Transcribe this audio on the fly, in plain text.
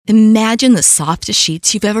Imagine the softest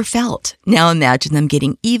sheets you've ever felt. Now imagine them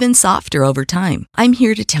getting even softer over time. I'm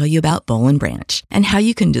here to tell you about Boll & Branch and how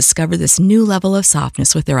you can discover this new level of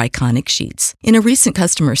softness with their iconic sheets. In a recent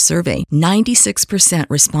customer survey, 96%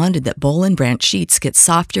 responded that Boll & Branch sheets get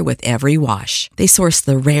softer with every wash. They source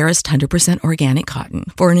the rarest 100% organic cotton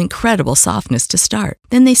for an incredible softness to start.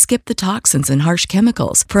 Then they skip the toxins and harsh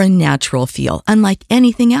chemicals for a natural feel unlike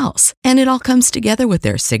anything else. And it all comes together with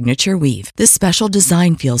their signature weave. This special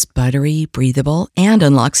design feels buttery, breathable, and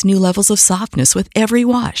unlocks new levels of softness with every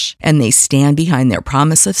wash. And they stand behind their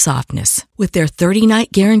promise of softness. With their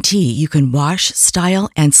 30-night guarantee, you can wash, style,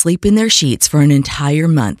 and sleep in their sheets for an entire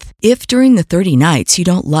month. If during the 30 nights you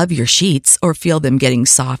don't love your sheets or feel them getting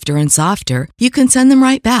softer and softer, you can send them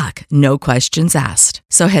right back, no questions asked.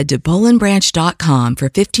 So head to bollandbranch.com for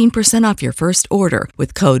 15% off your first order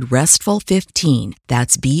with code RESTFUL15.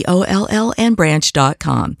 That's BOLL and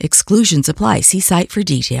branch.com. Exclusions apply. See site for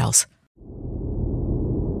details.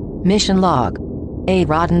 Mission Log, a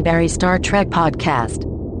Roddenberry Star Trek podcast.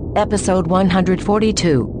 Episode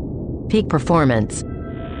 142. Peak Performance.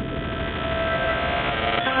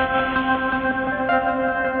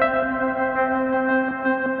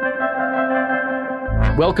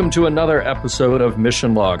 Welcome to another episode of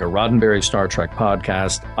Mission Log, a Roddenberry Star Trek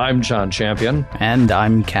podcast. I'm John Champion. And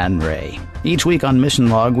I'm Ken Ray. Each week on Mission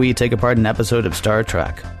Log, we take apart an episode of Star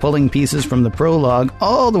Trek, pulling pieces from the prologue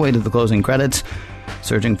all the way to the closing credits,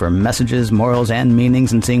 searching for messages, morals, and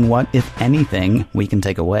meanings, and seeing what, if anything, we can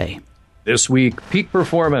take away. This week, Peak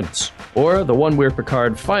Performance, or the one where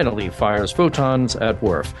Picard finally fires photons at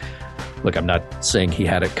Worf. Look, I'm not saying he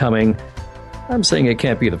had it coming. I'm saying it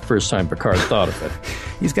can't be the first time Picard thought of it.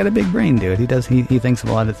 He's got a big brain, dude. He thinks of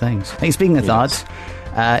a lot of things. Hey, speaking of thoughts,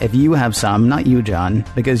 if you have some, not you, John,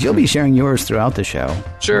 because you'll be sharing yours throughout the show.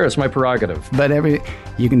 Sure, it's my prerogative. But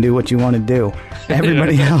you can do what you want to do.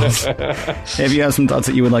 Everybody else, if you have some thoughts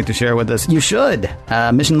that you would like to share with us, you should.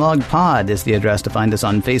 Mission Log Pod is the address to find us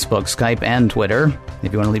on Facebook, Skype, and Twitter.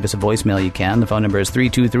 If you want to leave us a voicemail, you can. The phone number is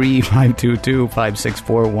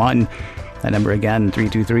 323-522-5641. That number again,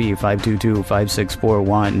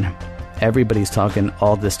 323-522-5641. Everybody's talking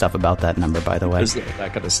all this stuff about that number, by the way. Is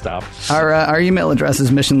that going to stop? Our email address is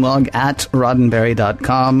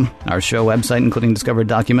missionlog@roddenberry.com. Our show website, including discovered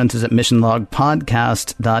documents, is at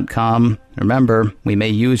missionlogpodcast.com. Remember, we may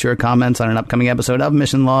use your comments on an upcoming episode of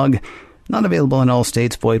Mission Log. Not available in all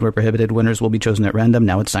states, void where prohibited. Winners will be chosen at random.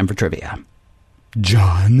 Now it's time for trivia.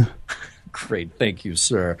 John? Great. Thank you,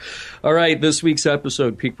 sir. All right. This week's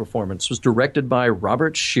episode, Peak Performance, was directed by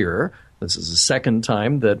Robert Scheer. This is the second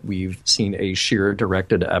time that we've seen a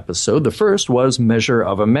Scheer-directed episode. The first was Measure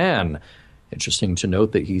of a Man. Interesting to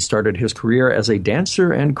note that he started his career as a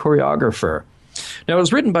dancer and choreographer. Now, it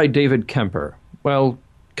was written by David Kemper. Well,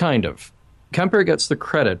 kind of. Kemper gets the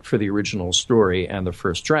credit for the original story and the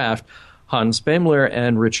first draft. Hans Beimler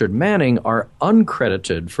and Richard Manning are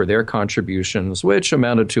uncredited for their contributions, which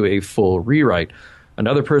amounted to a full rewrite.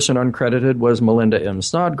 Another person uncredited was Melinda M.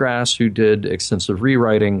 Snodgrass, who did extensive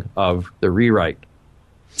rewriting of the rewrite.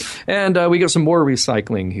 And we get some more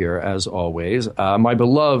recycling here, as always. My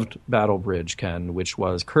beloved Battle Bridge, Ken, which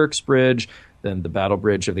was Kirk's Bridge, then the Battle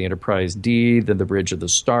Bridge of the Enterprise D, then the Bridge of the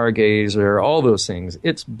Stargazer, all those things.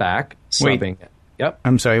 It's back. Subbing. Yep.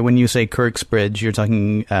 I'm sorry, when you say Kirk's Bridge, you're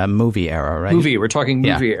talking movie era, right? We're talking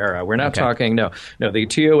movie era. We're not talking, no, the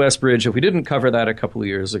TOS Bridge, if we didn't cover that a couple of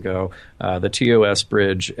years ago, the TOS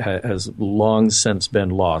Bridge has long since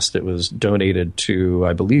been lost. It was donated to,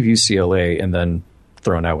 I believe, UCLA and then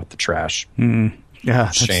thrown out with the trash.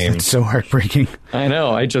 Yeah, shame. That's so heartbreaking. I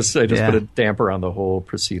know. I just put a damper on the whole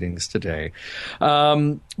proceedings today.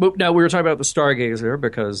 But now we were talking about the Stargazer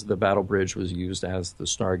because the Battle Bridge was used as the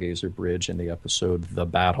Stargazer Bridge in the episode The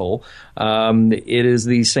Battle. It is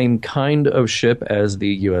the same kind of ship as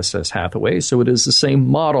the USS Hathaway, so it is the same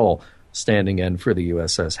model standing in for the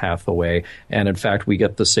USS Hathaway. And in fact, we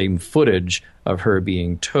get the same footage of her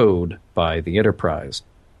being towed by the Enterprise.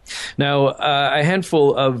 Now, a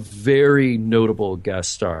handful of very notable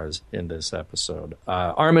guest stars in this episode.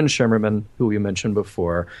 Armin Shimmerman, who we mentioned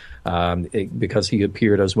before, because he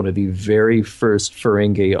appeared as one of the very first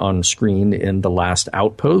Ferengi on screen in The Last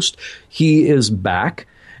Outpost. He is back,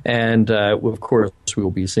 and of course, we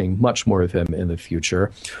will be seeing much more of him in the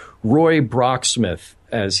future. Roy Brocksmith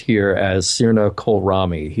as Sirna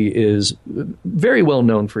Kolrami. He is very well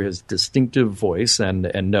known for his distinctive voice,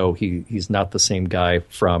 and no, he's not the same guy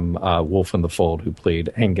from Wolf in the Fold who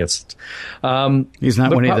played Hengist. He's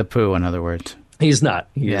not Winnie the Pooh, in other words. He's not.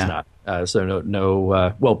 He is not. So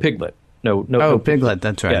no. Piglet. No. Piglet.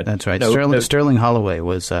 That's right. Yeah, that's right. No, Sterling Holloway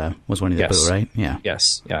was Winnie the Pooh, right? Yeah.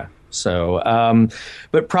 Yes. Yeah. So,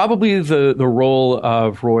 but probably the role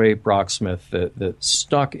of Roy Brocksmith that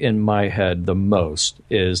stuck in my head the most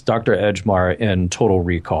is Dr. Edgemar in Total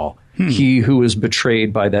Recall. He who was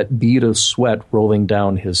betrayed by that bead of sweat rolling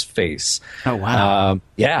down his face. Oh, wow.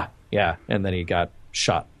 Yeah. And then he got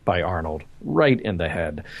shot by Arnold right in the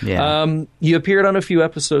head. Yeah. He appeared on a few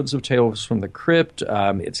episodes of Tales from the Crypt.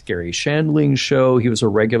 It's Gary Shandling's show. He was a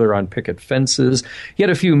regular on Picket Fences. He had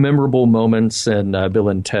a few memorable moments in Bill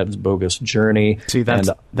and Ted's Bogus Journey. See,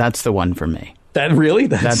 that's the one for me. That really?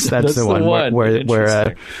 That's the one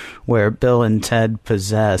where Bill and Ted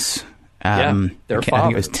possess... their father. I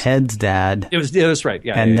think it was Ted's dad. That's right.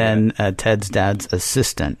 Yeah, and then Ted's dad's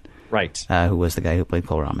assistant, right, who was the guy who played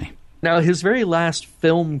Kohlrami. Now, his very last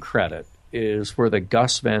film credit is for the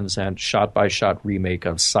Gus Van Sant shot-by-shot remake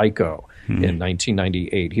of Psycho in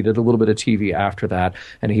 1998. He did a little bit of TV after that,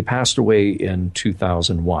 and he passed away in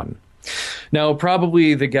 2001. Now,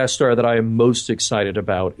 probably the guest star that I am most excited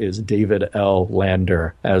about is David L.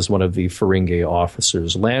 Lander as one of the Ferengi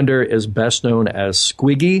officers. Lander is best known as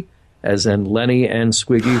Squiggy, as in Lenny and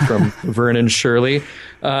Squiggy from Vernon Shirley,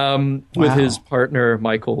 with his partner,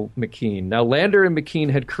 Michael McKean. Now, Lander and McKean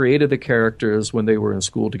had created the characters when they were in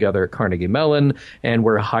school together at Carnegie Mellon and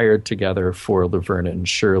were hired together for Laverne and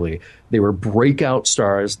Shirley. They were breakout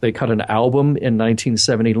stars. They cut an album in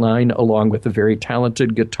 1979 along with the very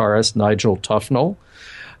talented guitarist Nigel Tufnell.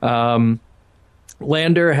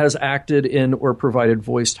 Lander has acted in or provided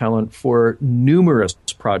voice talent for numerous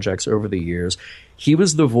projects over the years. He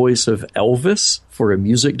was the voice of Elvis for a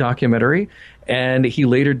music documentary, and he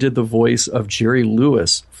later did the voice of Jerry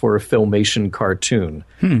Lewis for a Filmation cartoon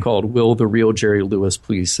called Will the Real Jerry Lewis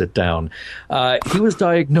Please Sit Down? He was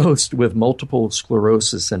diagnosed with multiple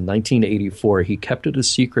sclerosis in 1984. He kept it a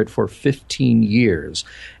secret for 15 years,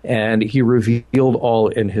 and he revealed all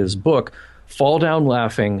in his book, Fall Down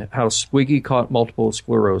Laughing, How Squiggy Caught Multiple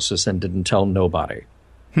Sclerosis and Didn't Tell Nobody.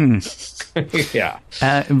 Yeah.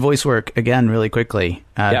 Voice work, again, really quickly.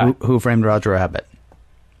 Who Framed Roger Rabbit?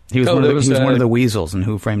 He was, one of the weasels in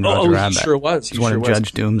Who Framed Roger Rabbit. He sure was. He was one of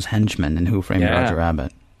Judge Doom's henchmen in Who Framed Roger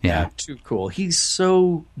Rabbit. Yeah. Too cool. He's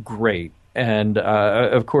so great. And,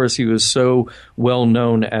 of course, he was so well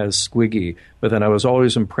known as Squiggy. But then I was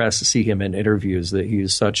always impressed to see him in interviews that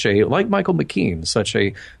he's such a, like Michael McKean, such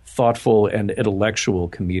a thoughtful and intellectual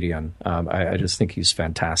comedian. I just think he's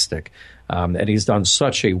fantastic. And he's done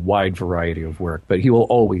such a wide variety of work, but he will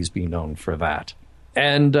always be known for that.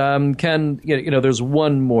 And Ken, there's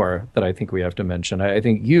one more that I think we have to mention. I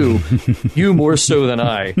think you more so than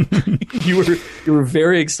I, you were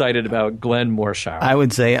very excited about Glenn Morshower. I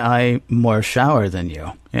would say I more shower than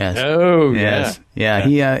you. Yes. Oh, yes.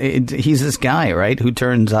 Yeah. He's this guy, right, who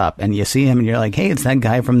turns up, and you see him, and you're like, hey, it's that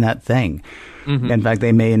guy from That Thing. Mm-hmm. In fact,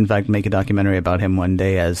 they may make a documentary about him one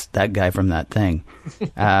day as that guy from That Thing.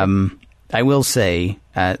 I will say,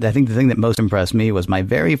 I think the thing that most impressed me was my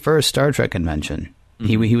very first Star Trek convention.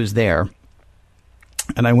 Mm-hmm. He was there,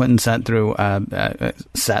 and I went and sat through.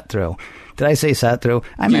 Did I say sat through?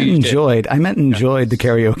 I meant enjoyed. I meant enjoyed the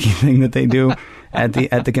karaoke thing that they do at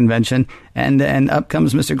the convention. And up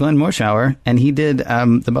comes Mr. Glenn Morshower, and he did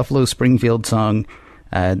the Buffalo Springfield song,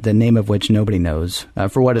 the name of which nobody knows.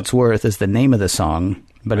 For what it's worth, is the name of the song.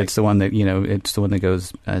 But it's the one that, it's the one that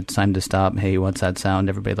goes, it's time to stop. Hey, what's that sound?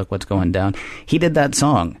 Everybody look what's going down. He did that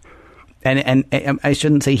song. And I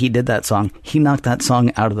shouldn't say he did that song. He knocked that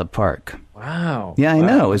song out of the park. Wow. Yeah, I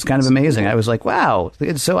know. It was kind of amazing. Cool. I was like, wow.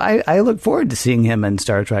 So I look forward to seeing him in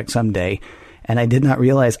Star Trek someday. And I did not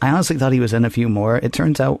realize, I honestly thought he was in a few more. It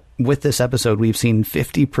turns out with this episode, we've seen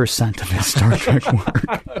 50% of his Star Trek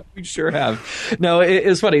work. We sure have. No,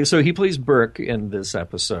 it's funny. So he plays Burke in this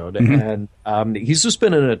episode, and he's just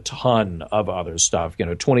been in a ton of other stuff,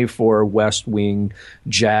 24, West Wing,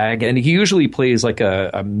 JAG, and he usually plays like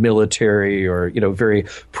a military or, very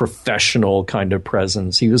professional kind of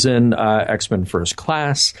presence. He was in X-Men First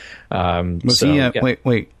Class. Was he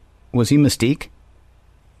Mystique?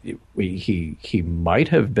 He might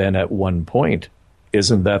have been at one point.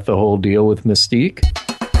 Isn't that the whole deal with Mystique?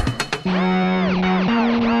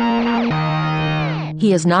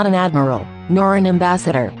 He is not an admiral, nor an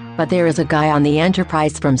ambassador, but there is a guy on the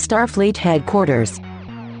Enterprise from Starfleet headquarters.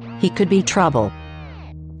 He could be trouble.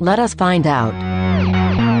 Let us find out.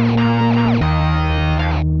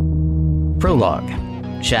 Prologue.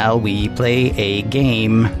 Shall we play a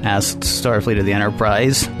game? Asked Starfleet of the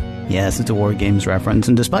Enterprise. Yes, it's a War Games reference,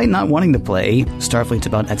 and despite not wanting to play, Starfleet's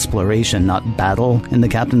about exploration, not battle, in the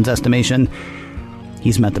captain's estimation.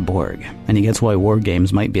 He's met the Borg, and he gets why War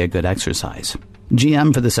Games might be a good exercise.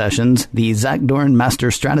 GM for the sessions, the Zakdorn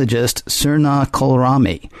Master Strategist, Sirna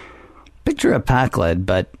Kohlrami. Picture a Pakled,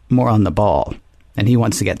 but more on the ball, and he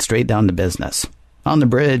wants to get straight down to business. On the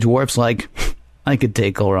bridge, Worf's like, I could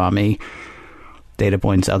take Kolrami. Data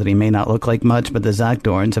points out that he may not look like much, but the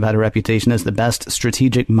Zakdorns have had a reputation as the best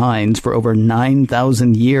strategic minds for over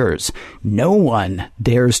 9,000 years. No one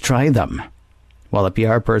dares try them. While a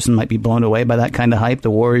PR person might be blown away by that kind of hype,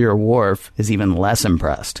 the warrior Worf is even less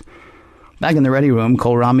impressed. Back in the ready room,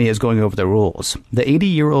 Kolrami is going over the rules. The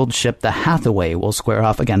 80-year-old ship, the Hathaway, will square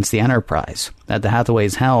off against the Enterprise. At the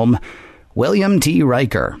Hathaway's helm, William T.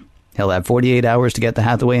 Riker. He'll have 48 hours to get the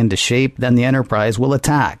Hathaway into shape, then the Enterprise will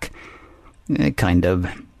attack. Kind of.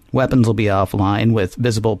 Weapons will be offline, with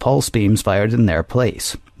visible pulse beams fired in their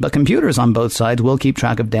place. But computers on both sides will keep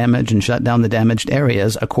track of damage and shut down the damaged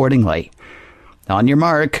areas accordingly. On your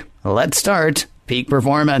mark, let's start. Peak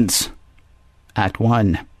performance. Act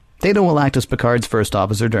 1. Data will act as Picard's first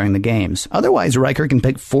officer during the games. Otherwise, Riker can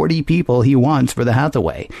pick 40 people he wants for the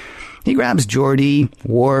Hathaway. He grabs Geordi,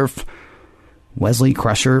 Worf, Wesley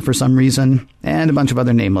Crusher for some reason, and a bunch of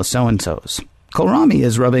other nameless so-and-sos. Kolrami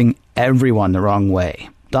is rubbing everyone the wrong way.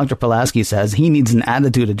 Dr. Pulaski says he needs an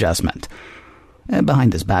attitude adjustment.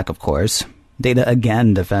 Behind his back, of course. Data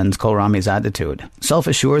again defends Kolrami's attitude.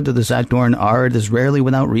 Self-assured that the Zakdorn Ard is rarely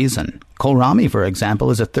without reason. Kolrami, for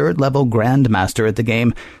example, is a third-level grandmaster at the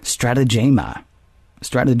game Stratagema.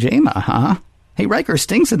 Stratagema, huh? Hey, Riker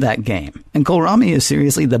stinks at that game, and Kolrami is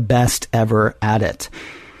seriously the best ever at it.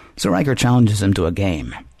 So Riker challenges him to a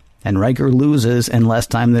game. And Riker loses in less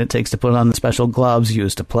time than it takes to put on the special gloves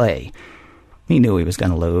used to play. He knew he was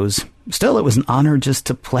going to lose. Still, it was an honor just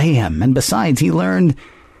to play him, and besides, he learned...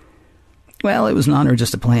 Well, it was an honor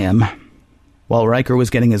just to play him. While Riker was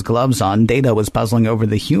getting his gloves on, Data was puzzling over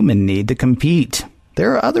the human need to compete.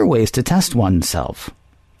 There are other ways to test oneself.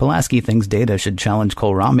 Pulaski thinks Data should challenge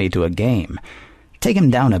Kolrami to a game. Take him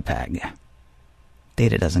down a peg.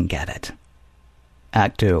 Data doesn't get it.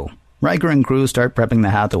 Act 2. Riker and crew start prepping the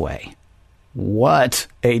Hathaway. What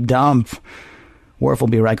a dump! Worf will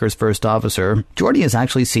be Riker's first officer. Geordi is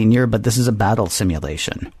actually senior, but this is a battle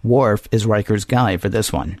simulation. Worf is Riker's guy for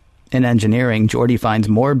this one. In engineering, Geordi finds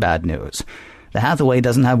more bad news. The Hathaway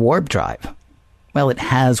doesn't have warp drive. Well, it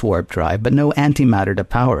has warp drive, but no antimatter to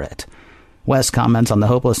power it. Wes comments on the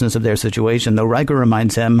hopelessness of their situation, though Riker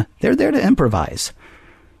reminds him they're there to improvise.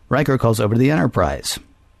 Riker calls over to the Enterprise,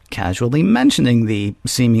 casually mentioning the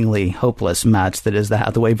seemingly hopeless match that is the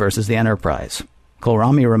Hathaway versus the Enterprise.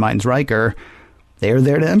 Kolrami reminds Riker they are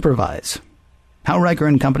there to improvise. How Riker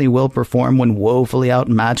and company will perform when woefully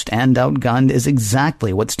outmatched and outgunned is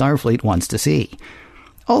exactly what Starfleet wants to see.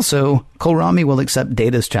 Also, Kolrami will accept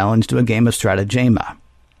Data's challenge to a game of Stratagema.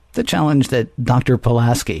 The challenge that Dr.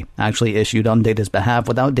 Pulaski actually issued on Data's behalf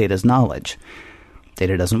without Data's knowledge.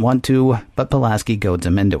 Data doesn't want to, but Pulaski goads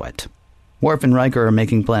him into it. Worf and Riker are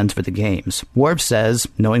making plans for the games. Worf says,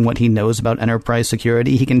 knowing what he knows about Enterprise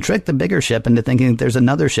security, he can trick the bigger ship into thinking that there's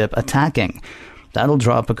another ship attacking. That'll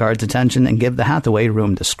draw Picard's attention and give the Hathaway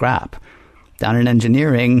room to scrap. Down in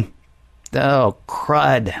engineering... Oh,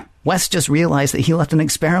 crud. Wes just realized that he left an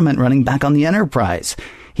experiment running back on the Enterprise.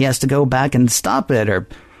 He has to go back and stop it, or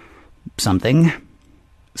something.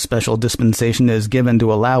 Special dispensation is given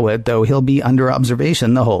to allow it, though he'll be under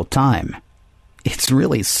observation the whole time. It's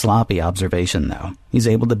really sloppy observation, though. He's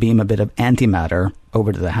able to beam a bit of antimatter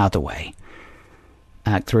over to the Hathaway.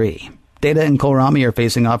 Act 3. Data and Kolrami are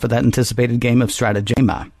facing off for that anticipated game of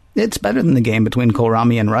Stratagema. It's better than the game between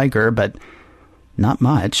Kolrami and Riker, but not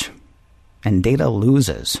much. And Data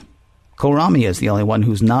loses. Kolrami is the only one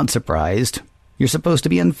who's not surprised. You're supposed to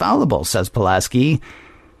be infallible, says Pulaski.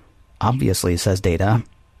 Obviously, says Data,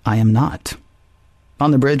 I am not.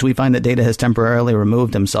 On the bridge, we find that Data has temporarily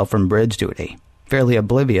removed himself from bridge duty. Fairly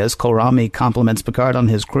oblivious, Kolrami compliments Picard on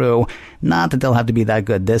his crew. Not that they'll have to be that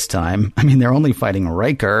good this time. I mean, they're only fighting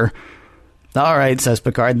Riker. All right, says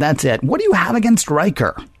Picard, that's it. What do you have against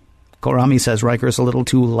Riker? Kolrami says Riker's a little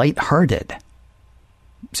too light-hearted.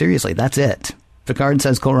 Seriously, that's it. Picard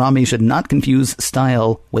says Kolrami should not confuse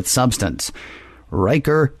style with substance.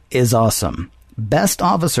 Riker is awesome. Best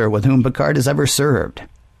officer with whom Picard has ever served.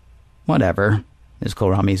 Whatever, is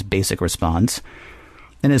Kolrami's basic response.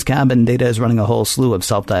 In his cabin, Data is running a whole slew of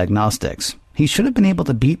self-diagnostics. He should have been able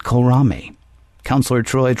to beat Kolrami. Counselor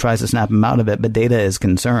Troi tries to snap him out of it, but Data is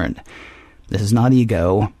concerned. This is not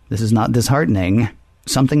ego. This is not disheartening.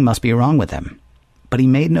 Something must be wrong with him. But he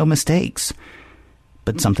made no mistakes.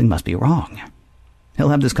 But something must be wrong. He'll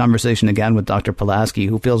have this conversation again with Dr. Pulaski,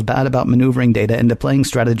 who feels bad about maneuvering Data into playing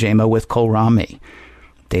Stratagema with Kolrami.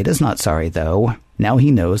 Data's not sorry, though. Now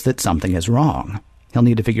he knows that something is wrong. He'll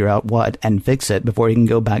need to figure out what and fix it before he can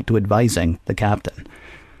go back to advising the captain.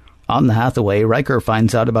 On the Hathaway, Riker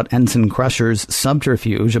finds out about Ensign Crusher's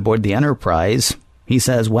subterfuge aboard the Enterprise. He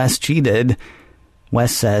says Wes cheated.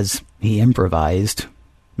 Wes says he improvised.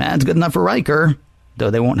 That's good enough for Riker, though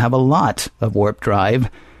they won't have a lot of warp drive.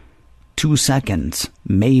 2 seconds,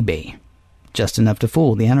 maybe. Just enough to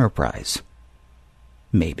fool the Enterprise.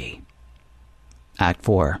 Maybe. Act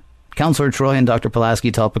 4. Counselor Troi and Dr. Pulaski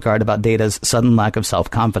tell Picard about Data's sudden lack of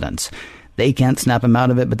self-confidence. They can't snap him out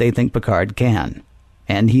of it, but they think Picard can.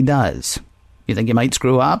 And he does. You think you might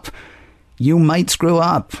screw up? You might screw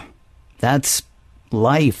up. That's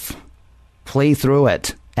life. Play through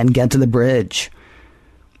it and get to the bridge.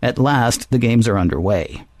 At last, the games are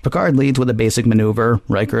underway. Picard leads with a basic maneuver.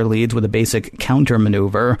 Riker leads with a basic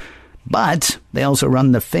counter-maneuver. But they also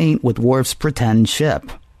run the feint with Worf's pretend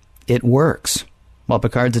ship. It works. While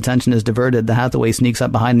Picard's attention is diverted, the Hathaway sneaks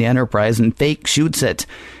up behind the Enterprise and fake shoots it.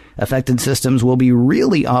 Affected systems will be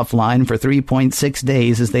really offline for 3.6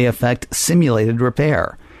 days as they effect simulated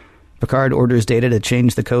repair. Picard orders Data to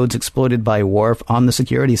change the codes exploited by Worf on the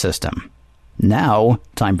security system. Now,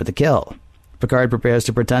 time for the kill. Picard prepares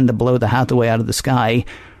to pretend to blow the Hathaway out of the sky.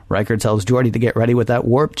 Riker tells Geordi to get ready with that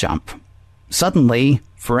warp jump. Suddenly,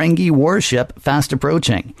 Ferengi warship fast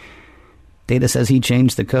approaching. Data says he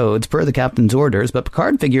changed the codes per the captain's orders, but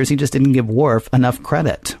Picard figures he just didn't give Worf enough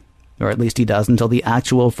credit. Or at least he does until the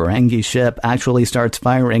actual Ferengi ship actually starts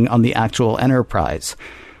firing on the actual Enterprise.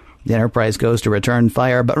 The Enterprise goes to return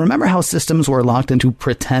fire, but remember how systems were locked into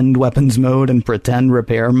pretend weapons mode and pretend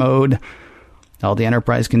repair mode? All the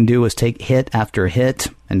Enterprise can do is take hit after hit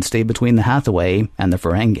and stay between the Hathaway and the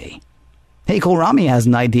Ferengi. Hey, Kolrami has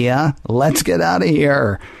an idea. Let's get out of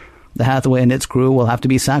here. The Hathaway and its crew will have to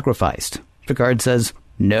be sacrificed. Picard says,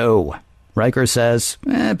 no. Riker says,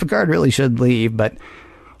 Picard really should leave, but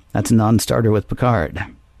that's a non-starter with Picard.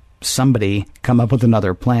 Somebody come up with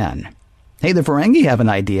another plan. Hey, the Ferengi have an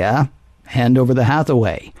idea. Hand over the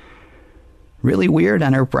Hathaway. Really weird,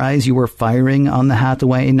 Enterprise. You were firing on the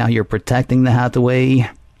Hathaway. Now you're protecting the Hathaway.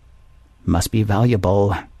 Must be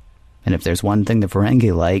valuable. And if there's one thing the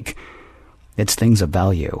Ferengi like, it's things of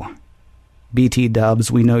value. BT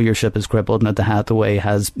Dubs, we know your ship is crippled and that the Hathaway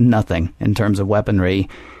has nothing in terms of weaponry.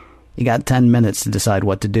 You got 10 minutes to decide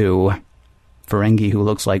what to do. Ferengi, who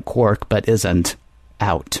looks like Quark but isn't,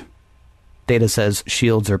 out. Data says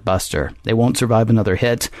shields are buster. They won't survive another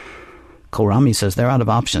hit. Kolrami says they're out of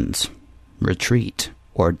options. Retreat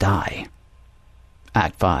or die.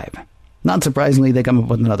 Act 5. Not surprisingly, they come up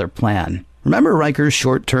with another plan. Remember Riker's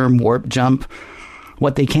short-term warp jump?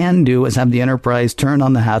 What they can do is have the Enterprise turn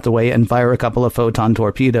on the Hathaway and fire a couple of photon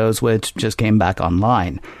torpedoes, which just came back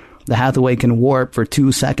online. The Hathaway can warp for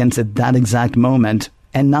 2 seconds at that exact moment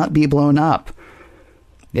and not be blown up.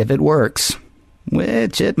 If it works,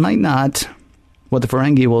 which it might not, what the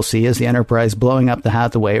Ferengi will see is the Enterprise blowing up the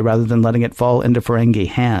Hathaway rather than letting it fall into Ferengi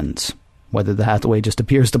hands. Whether the Hathaway just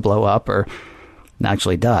appears to blow up or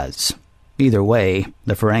actually does. Either way,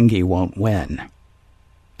 the Ferengi won't win.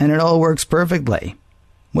 And it all works perfectly,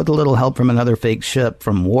 with a little help from another fake ship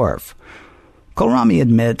from Worf. Kolrami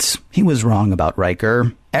admits he was wrong about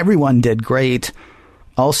Riker. Everyone did great.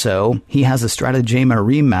 Also, he has a Stratagema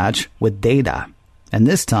rematch with Data. And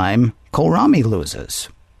this time, Kolrami loses.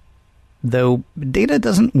 Though Data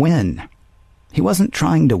doesn't win. He wasn't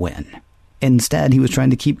trying to win. Instead, he was trying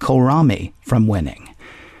to keep Kolrami from winning.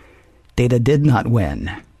 Data did not win.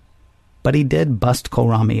 But he did bust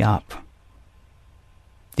Kolrami up.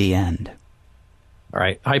 The end. All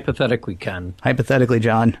right. Hypothetically, Ken. Hypothetically,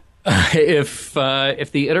 John. If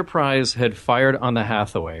the Enterprise had fired on the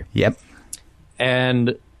Hathaway. Yep.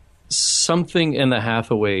 And something in the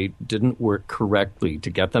Hathaway didn't work correctly to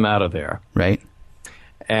get them out of there. Right.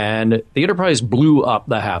 And the Enterprise blew up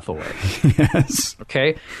the Hathaway. Yes.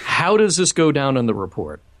 Okay. How does this go down in the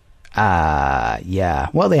report? Yeah.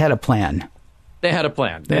 Well, they had a plan. They had a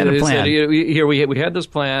plan. They had a plan. Here we had this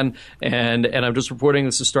plan, and I'm just reporting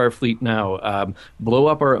this to Starfleet now. Blow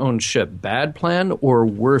up our own ship. Bad plan or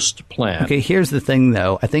worst plan? Okay, here's the thing,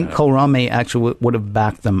 though. I think Kolrami actually would have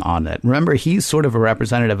backed them on it. Remember, he's sort of a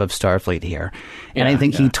representative of Starfleet here. And I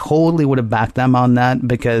think he totally would have backed them on that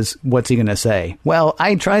because what's he going to say? Well,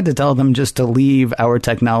 I tried to tell them just to leave our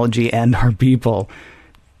technology and our people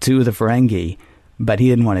to the Ferengi, but he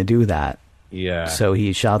didn't want to do that. Yeah. So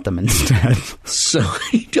he shot them instead. So,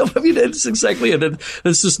 I mean, it's exactly it.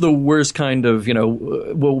 This is the worst kind of,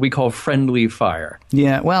 what we call friendly fire.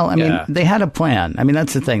 Yeah, well, I mean, they had a plan. I mean,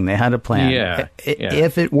 that's the thing. They had a plan. Yeah.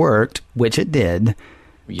 If it worked, which it did,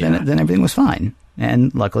 then everything was fine.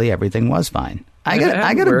 And luckily, everything was fine.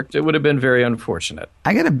 It would have been very unfortunate.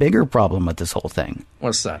 I got a bigger problem with this whole thing.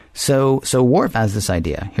 What's that? So Worf has this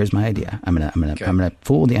idea. Here's my idea. I'm gonna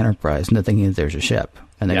fool the Enterprise into thinking that there's a ship.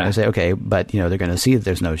 And they're going to say, okay, but, they're going to see that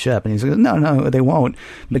there's no ship. And he's like, no, they won't,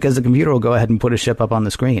 because the computer will go ahead and put a ship up on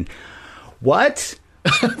the screen. What?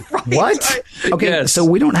 Right. What? Okay, yes. So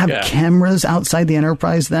we don't have cameras outside the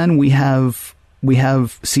Enterprise then? We have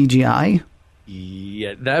CGI?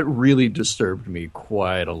 Yeah, that really disturbed me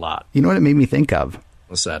quite a lot. You know what it made me think of?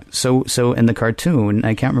 What's that? So in the cartoon,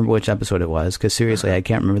 I can't remember which episode it was, because seriously, I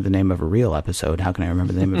can't remember the name of a real episode. How can I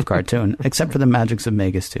remember the name of a cartoon? Except for the Magics of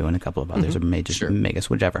Magus 2 and a couple of others, or Magus,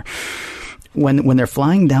 whichever. When they're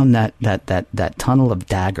flying down that tunnel of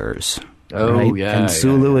daggers, right? And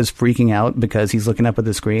Sulu is freaking out because he's looking up at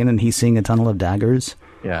the screen and he's seeing a tunnel of daggers.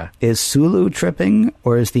 Yeah. Is Sulu tripping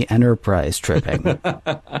or is the Enterprise tripping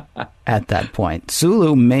at that point?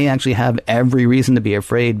 Sulu may actually have every reason to be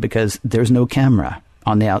afraid because there's no camera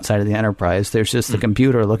on the outside of the Enterprise. There's just the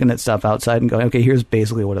computer looking at stuff outside and going, okay, here's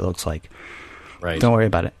basically what it looks like. Right. Don't worry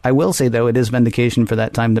about it. I will say, though, it is vindication for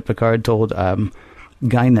that time that Picard told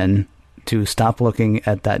Guinan to stop looking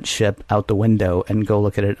at that ship out the window and go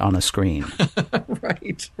look at it on a screen.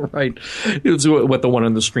 Right. It's what the one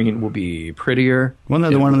on the screen will be prettier. Well, no,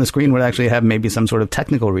 the one on the screen would actually have maybe some sort of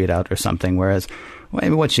technical readout or something, whereas,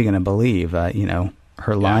 well, what's she going to believe?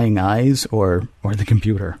 Her lying eyes or the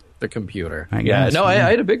computer? The computer. I guess. I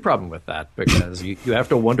had a big problem with that because you have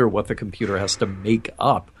to wonder what the computer has to make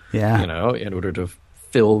up, in order to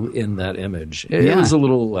fill in that image. It was a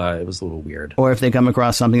little weird. Or if they come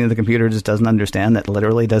across something that the computer just doesn't understand that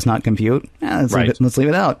literally does not compute, let's leave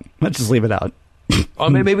it out. Let's just leave it out.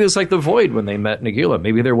 Or maybe it was like the Void when they met Nagila.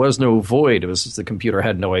 Maybe there was no Void. It was just the computer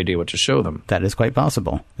had no idea what to show them. That is quite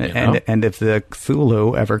possible. And if the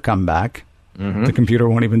Cthulhu ever come back, the computer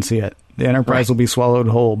won't even see it. The Enterprise will be swallowed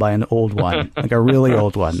whole by an old one, like a really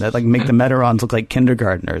old one that make the Metarons look like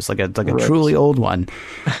kindergartners, like a truly old one.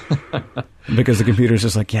 Because the computer's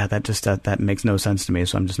just like, that makes no sense to me,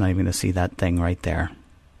 so I'm just not even going to see that thing right there.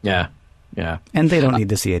 Yeah. And they don't need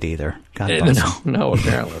to see it either. God bless. No,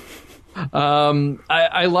 apparently.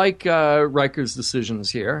 I like Riker's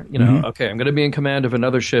decisions here. Okay, I'm going to be in command of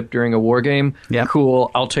another ship during a war game. Yep.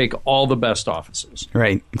 Cool. I'll take all the best officers.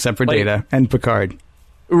 Right, except for Data and Picard.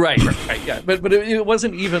 Right. Yeah, but it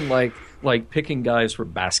wasn't even like picking guys for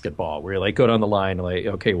basketball, where you go down the line,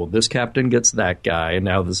 okay, well, this captain gets that guy, and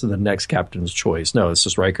now this is the next captain's choice. No, it's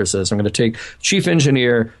just Riker says, I'm going to take chief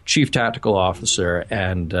engineer, chief tactical officer,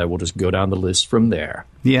 and we'll just go down the list from there.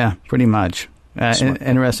 Yeah, pretty much.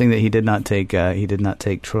 Interesting that he did not take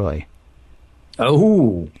Troy.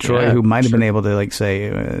 Oh, Troy, who might have been able to say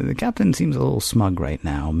the captain seems a little smug right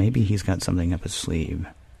now. Maybe he's got something up his sleeve.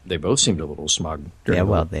 They both seemed a little smug. Yeah,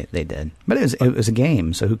 well, they did, but it was a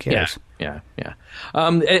game, so who cares? Yeah.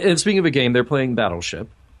 And speaking of a game, they're playing Battleship.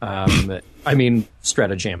 Stratagema.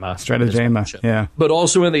 Yeah. But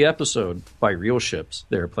also in the episode, by real ships,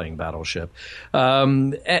 they're playing Battleship.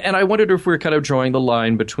 And I wondered if we're kind of drawing the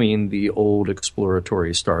line between the old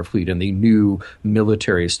exploratory Starfleet and the new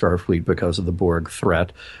military Starfleet because of the Borg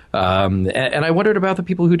threat. And I wondered about the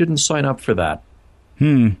people who didn't sign up for that.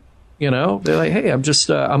 They're like, hey,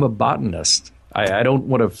 I'm a botanist. I don't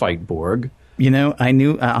want to fight Borg. I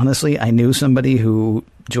knew somebody who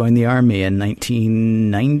joined the Army in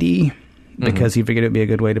 1990 because he figured it'd be a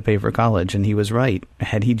good way to pay for college, and he was right.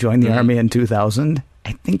 Had he joined the Army in 2000,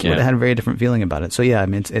 I think he would have had a very different feeling about it. So yeah,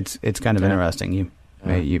 it's kind of interesting. You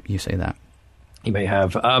say that. You may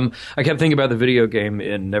have. I kept thinking about the video game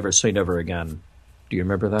in Never Say Never Again. Do you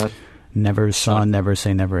remember that? Never saw, never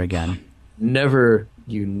say never again. Never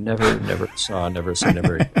saw, never say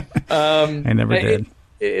never again. I never did.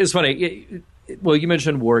 It's funny. Well, you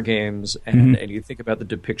mentioned war games, and you think about the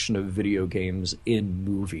depiction of video games in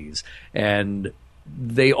movies, and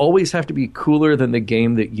they always have to be cooler than the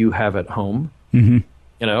game that you have at home.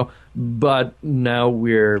 But now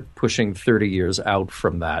we're pushing 30 years out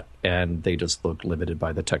from that, and they just look limited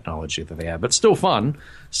by the technology that they have. But still fun,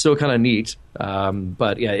 still kind of neat.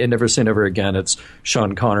 But yeah, in Never Say Never Again, it's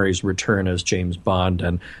Sean Connery's return as James Bond,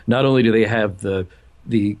 and not only do they have the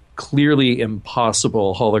clearly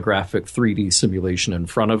impossible holographic 3D simulation in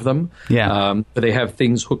front of them, but they have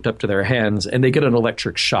things hooked up to their hands, and they get an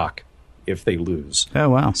electric shock if they lose. Oh,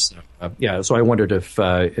 wow. So, so I wondered if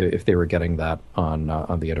they were getting that on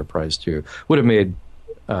the Enterprise too. Would have made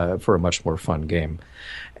for a much more fun game.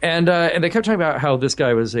 And they kept talking about how this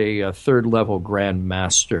guy was a third-level Grand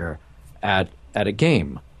Master at a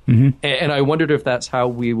game. And I wondered if that's how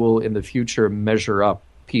we will, in the future, measure up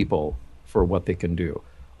people for what they can do.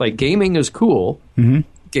 Like, gaming is cool,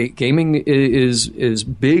 gaming is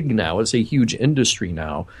big now. It's a huge industry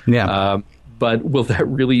now. Yeah. But will that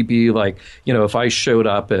really be like, if I showed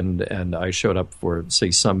up and I showed up for,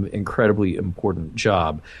 say, some incredibly important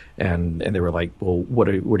job and they were like, well, what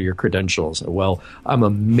are your credentials? Well, I'm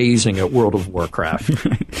amazing at World of Warcraft.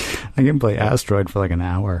 I can play Asteroid for like an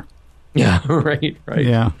hour. Yeah, right.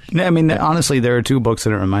 Yeah. I mean, honestly, there are two books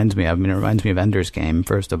that it reminds me of. I mean, it reminds me of Ender's Game,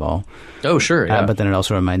 first of all. Oh, sure, yeah. But then it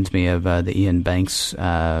also reminds me of the Ian Banks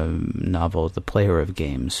novel, The Player of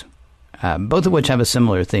Games. Both of which have a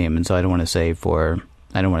similar theme, and so I don't want to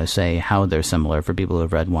say how they're similar for people who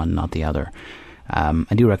have read one, not the other. I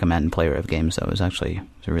do recommend Player of Games, though. It's a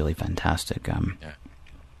really fantastic,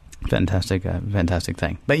 fantastic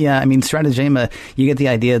thing. But yeah, I mean, Stratagema, you get the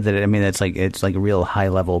idea that it's like real high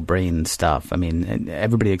level brain stuff. I mean,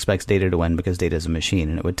 everybody expects Data to win because Data is a machine,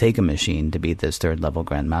 and it would take a machine to beat this third level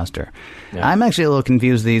Grandmaster. Yeah. I'm actually a little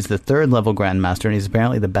confused. He's the third level Grandmaster, and he's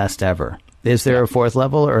apparently the best ever. Is there a fourth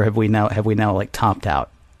level, or have we now like topped out?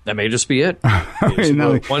 That may just be it.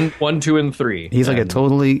 One, 2, and 3. He's like a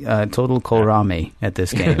total Kohlrami at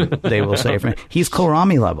this game. They will say he's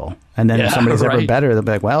Kohlrami level, and then if somebody's ever better, they'll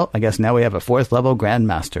be like, well, I guess now we have a fourth level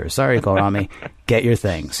Grandmaster. Sorry, Kohlrami, get your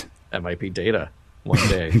things. That might be Data one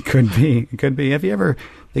day. It could be. Have you ever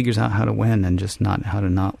figures out how to win and just how to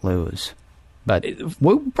not lose? But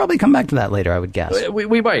we'll probably come back to that later, I would guess.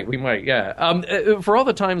 We might, yeah. For all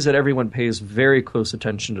the times that everyone pays very close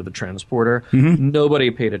attention to the transporter,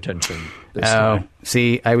 nobody paid attention this time.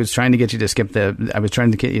 See, I was trying to get you to skip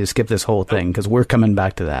this whole thing, because we're coming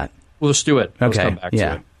back to that. Well, let's do it. Let's come back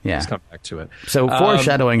to it. Let's come back to it. So,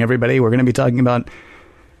 foreshadowing, everybody, we're going to be talking about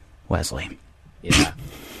Wesley. Yeah.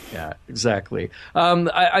 Yeah, exactly.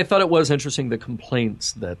 I thought it was interesting, the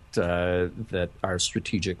complaints that our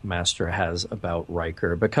strategic master has about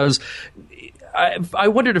Riker, because I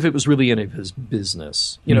wondered if it was really any of his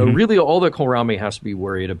business. Really all that Kohlrami has to be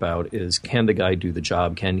worried about is, can the guy do the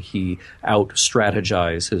job? Can he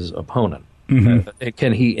out-strategize his opponent?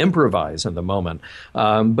 Can he improvise in the moment?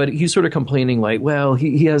 But he's sort of complaining like, well,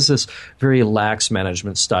 he has this very lax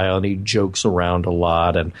management style and he jokes around a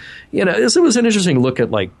lot. And, it was an interesting look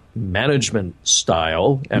at like management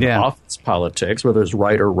style and office politics, whether it's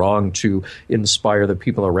right or wrong to inspire the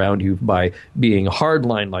people around you by being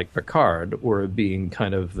hardline like Picard or being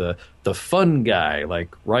kind of the fun guy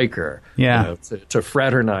like Riker, to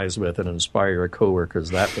fraternize with and inspire your coworkers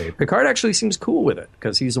that way. Picard actually seems cool with it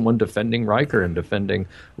because he's the one defending Riker and defending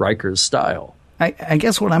Riker's style. I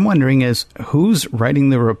guess what I'm wondering is who's writing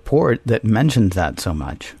the report that mentions that so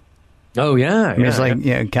much? Oh, yeah. It's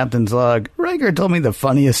like, Captain's log, Riker told me the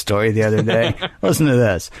funniest story the other day. Listen to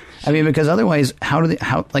this. I mean, because otherwise, how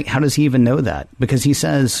does he even know that? Because he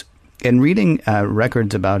says, in reading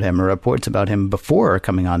records about him or reports about him before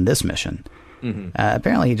coming on this mission,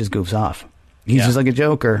 apparently he just goofs off. He's just like a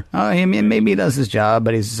joker. Oh, I mean, maybe he does his job,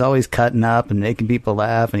 but he's always cutting up and making people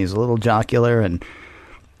laugh, and he's a little jocular. And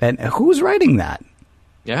who's writing that?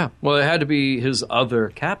 Yeah. Well, it had to be his other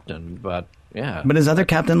captain, but... Yeah, but his other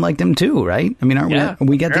captain liked him too, right? I mean,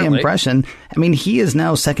 we get the impression. I mean, he is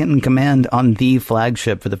now second in command on the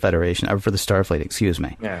flagship for the Federation, or for the Starfleet, excuse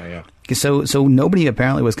me. Yeah. So nobody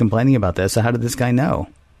apparently was complaining about this. So how did this guy know?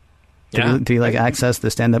 Did he access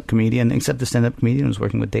the stand-up comedian? Except the stand-up comedian was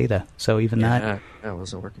working with Data, so even that. I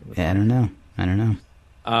wasn't working with. I don't know.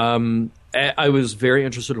 I was very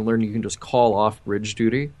interested in learning you can just call off bridge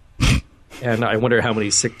duty. And I wonder how many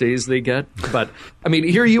sick days they get. But, I mean,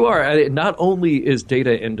 here you are. Not only is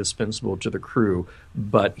Data indispensable to the crew,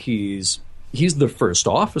 but he's the first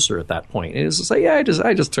officer at that point. And it's just like, I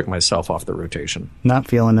just took myself off the rotation. Not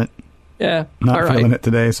feeling it. Yeah. Not feeling it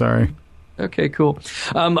today, sorry. Okay, cool.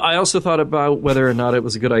 I also thought about whether or not it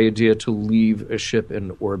was a good idea to leave a ship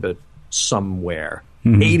in orbit somewhere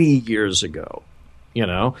 80 years ago.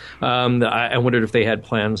 I wondered if they had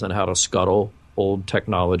plans on how to scuttle old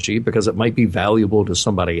technology because it might be valuable to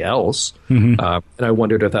somebody else. And I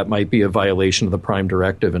wondered if that might be a violation of the Prime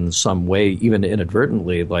Directive in some way, even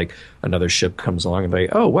inadvertently, like another ship comes along and they,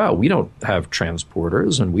 oh, wow, we don't have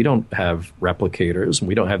transporters and we don't have replicators and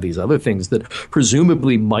we don't have these other things that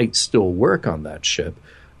presumably might still work on that ship,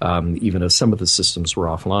 even if some of the systems were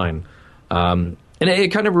offline. And it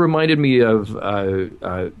kind of reminded me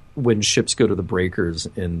of when ships go to the breakers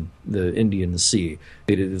in the Indian Sea.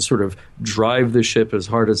 They sort of drive the ship as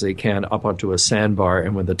hard as they can up onto a sandbar,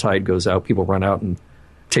 and when the tide goes out, people run out and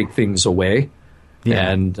take things away.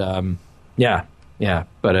 Yeah. And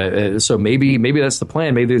But so maybe that's the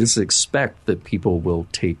plan. Maybe they just expect that people will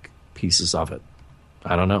take pieces of it.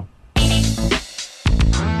 I don't know.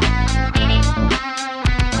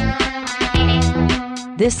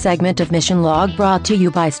 This segment of Mission Log brought to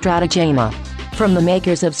you by Stratagema. From the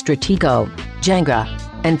makers of Stratego, Jenga,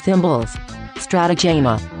 and Thimbles.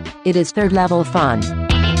 Stratagema. It is third level fun.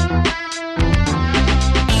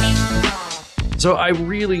 So I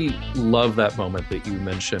really love that moment that you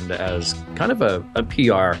mentioned as kind of a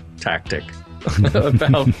PR tactic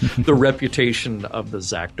about the reputation of the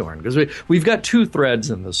Zakdorn. Because we've got two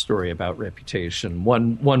threads in the story about reputation,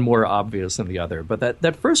 one more obvious than the other. But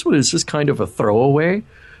that first one is just kind of a throwaway,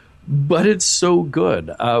 but it's so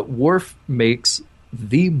good. Worf makes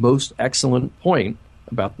the most excellent point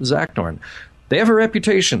about the Zakdorn. They have a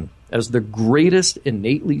reputation as the greatest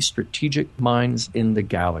innately strategic minds in the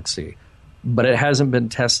galaxy, but it hasn't been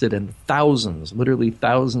tested in thousands, literally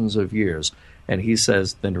thousands of years. And he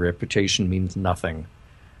says, then reputation means nothing.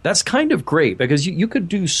 That's kind of great because you could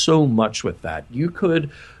do so much with that. You could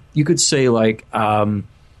say like, I'm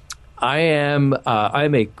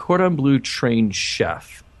a cordon bleu trained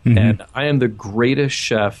chef, and I am the greatest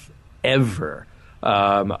chef ever.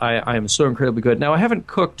 I am so incredibly good. Now, I haven't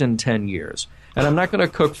cooked in 10 years, and I'm not going to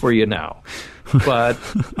cook for you now, but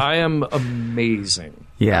I am amazing.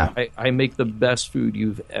 Yeah. I make the best food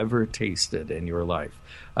you've ever tasted in your life.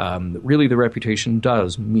 Really, the reputation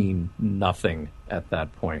does mean nothing at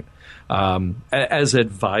that point. As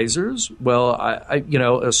advisors, well,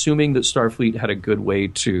 assuming that Starfleet had a good way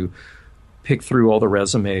to pick through all the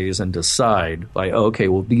resumes and decide, like, okay,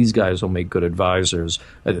 well, these guys will make good advisors.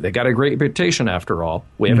 They got a great reputation, after all.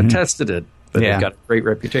 We haven't tested it, but they've got a great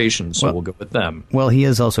reputation, so we'll go with them. Well, he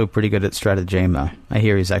is also pretty good at Stratagema. I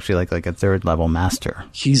hear he's actually like a third-level master.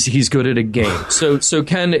 He's good at a game. So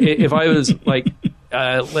Ken, if I was like,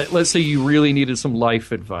 let's say you really needed some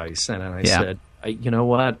life advice, and I said, you know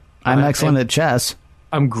what? I'm excellent at chess.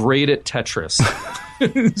 I'm great at Tetris.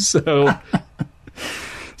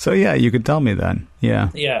 So yeah, you could tell me then. Yeah.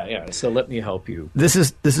 So let me help you. This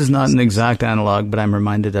is not an exact analog, but I'm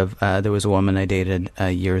reminded of there was a woman I dated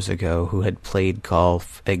years ago who had played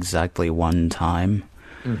golf exactly one time.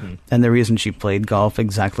 And the reason she played golf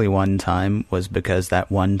exactly one time was because that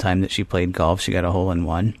one time that she played golf, she got a hole in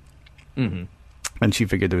one. And she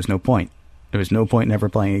figured there was no point. There was no point in ever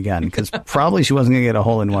playing again because probably she wasn't going to get a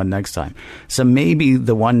hole in one next time. So maybe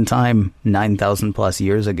the one time 9,000 plus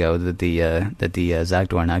years ago that the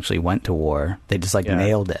Zakdorn actually went to war, they just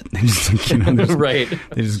nailed it. They just right.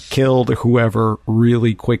 They just killed whoever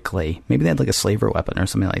really quickly. Maybe they had like a slaver weapon or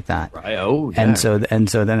something like that. Right. Oh, yeah. And so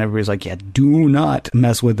then everybody's like, yeah, do not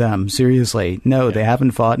mess with them. Seriously, no, they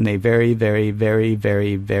haven't fought in a very, very, very,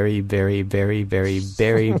 very, very, very, very, very,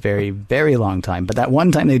 very, very, very long time. But that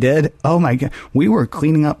one time they did. Oh my God, we were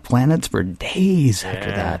cleaning up planets for days after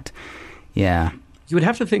that. Yeah. You would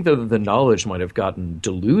have to think that the knowledge might have gotten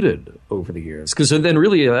diluted over the years. Because then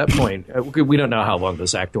really at that point, we don't know how long the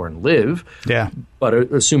Zakdorn live. Yeah. But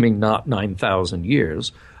assuming not 9,000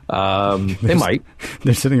 years, they might.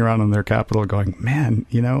 They're sitting around in their capital going, man,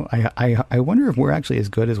 I wonder if we're actually as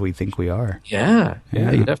good as we think we are. Yeah,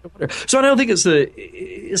 you'd have to wonder. So I don't think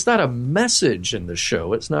it's not a message in the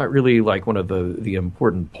show. It's not really like one of the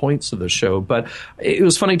important points of the show. But it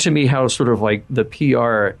was funny to me how sort of like the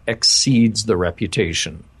PR exceeds the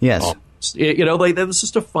reputation. Yes. Like that was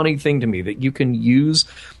just a funny thing to me that you can use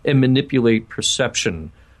and manipulate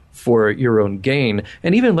perception for your own gain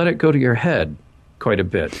and even let it go to your head quite a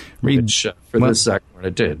bit, which for this Zakdorn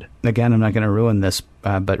it did. Again, I'm not going to ruin this,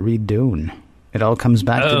 but read Dune. It all comes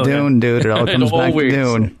back to Dune, dude. It all comes back to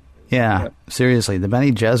Dune. Yeah, seriously. The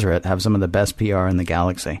Bene Gesserit have some of the best PR in the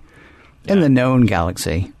galaxy. In the known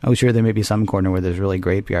galaxy. Oh, sure, there may be some corner where there's really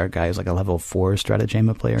great PR guys, like a level 4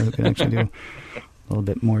 Stratagema player who can actually do a little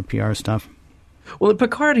bit more PR stuff. Well,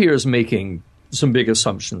 Picard here is making some big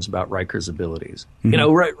assumptions about Riker's abilities.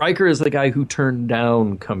 Riker is the guy who turned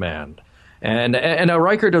down command. And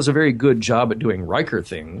Riker does a very good job at doing Riker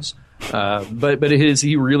things, but is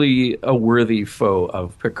he really a worthy foe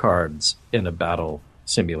of Picard's in a battle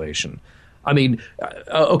simulation? I mean,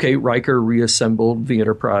 Riker reassembled the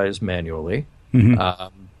Enterprise manually,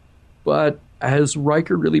 but has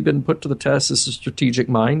Riker really been put to the test as a strategic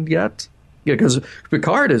mind yet? Yeah, because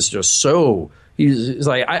Picard is just so... He's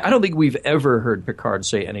like, I don't think we've ever heard Picard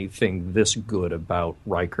say anything this good about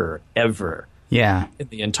Riker ever. Yeah. In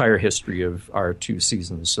the entire history of our 2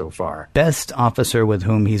 seasons so far. Best officer with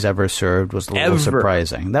whom he's ever served was a little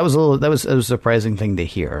surprising. That was a surprising thing to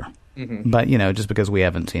hear. But, just because we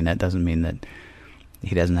haven't seen it doesn't mean that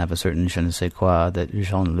he doesn't have a certain je ne sais quoi that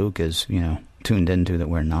Jean-Luc is, tuned into that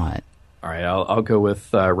we're not. All right, I'll go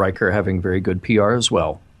with Riker having very good PR as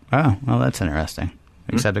well. Oh, well, that's interesting.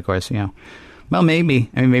 Except, of course, Well, maybe.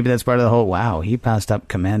 I mean, maybe that's part of the whole, wow, he passed up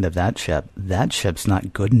command of that ship. That ship's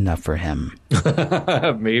not good enough for him.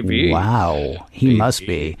 Maybe. Wow. He must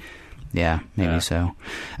be. Yeah, maybe so.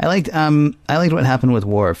 I liked what happened with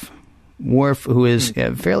Worf. Worf, who is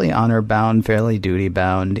fairly honor-bound, fairly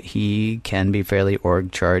duty-bound. He can be fairly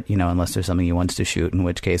org chart, unless there's something he wants to shoot, in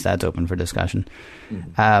which case that's open for discussion.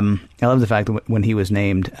 I love the fact that when he was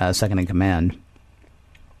named second in command,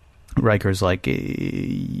 Riker's like,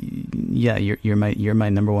 yeah, you're my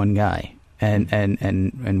number one guy,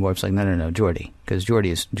 and Worf's like, no, Geordi, because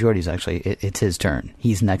Geordi's actually it's his turn.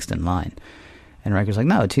 He's next in line, and Riker's like,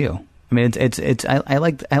 no, it's you. I mean, I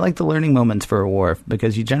like the learning moments for Worf,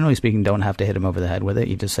 because you generally speaking don't have to hit him over the head with it.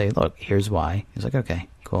 You just say, look, here's why. He's like, okay,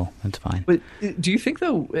 cool, that's fine. But do you think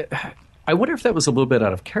though? I wonder if that was a little bit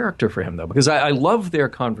out of character for him, though, because I love their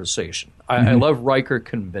conversation. I love Riker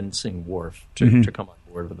convincing Worf to come on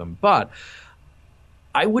board with them. But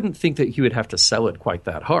I wouldn't think that he would have to sell it quite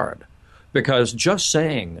that hard, because just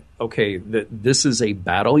saying, okay, that this is a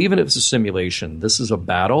battle, even if it's a simulation, this is a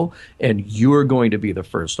battle, and you're going to be the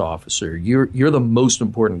first officer. You're the most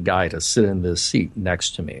important guy to sit in this seat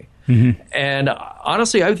next to me. And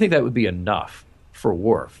honestly, I would think that would be enough for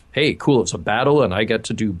Worf. Hey, cool, it's a battle, and I get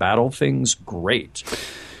to do battle things. Great.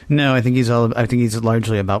 No, I think he's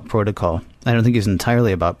largely about protocol. I don't think he's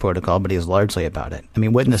entirely about protocol, but he's largely about it. I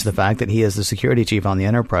mean, witness the fact that he is the security chief on the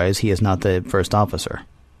Enterprise. He is not the first officer.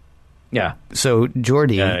 Yeah. So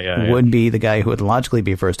Geordi would be the guy who would logically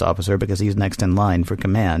be first officer, because he's next in line for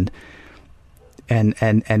command.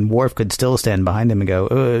 And Worf could still stand behind him and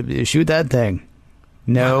go, shoot that thing.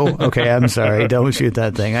 No? Okay, I'm sorry. Don't shoot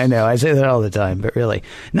that thing. I know. I say that all the time, but really.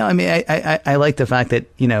 No, I mean, I like the fact that,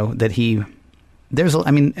 that he...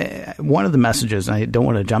 one of the messages, I don't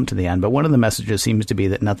want to jump to the end, but one of the messages seems to be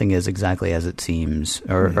that nothing is exactly as it seems,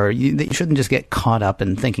 or you shouldn't just get caught up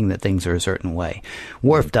in thinking that things are a certain way.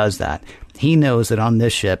 Worf does that. He knows that on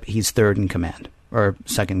this ship, he's third in command, or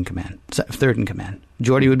second in command, third in command.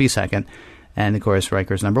 Geordi would be second, and of course,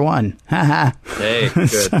 Riker's number one. Ha ha. Hey,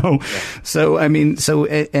 good.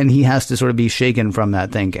 And he has to sort of be shaken from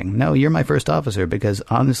that thinking. No, you're my first officer, because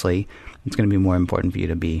honestly, it's going to be more important for you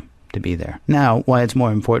to be there. Now, why it's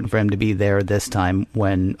more important for him to be there this time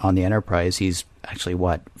when on the Enterprise he's actually,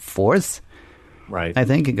 fourth? Right. I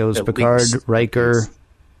think it goes at Picard, least, Riker.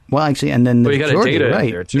 Well, actually, and then you got Geordi, Data right?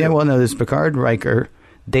 In there too. Yeah, well, no, there's Picard, Riker,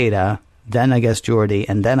 Data, then I guess Geordi,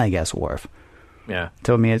 and then I guess Worf. Yeah.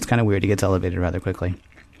 So, I mean, it's kind of weird. He gets elevated rather quickly.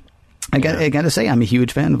 I got to say, I'm a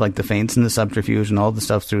huge fan of the feints and the subterfuge and all the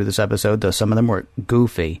stuff through this episode, though some of them were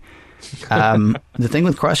goofy. The thing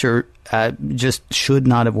with Crusher just should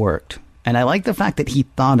not have worked. And I like the fact that he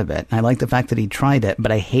thought of it. I like the fact that he tried it,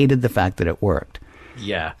 but I hated the fact that it worked.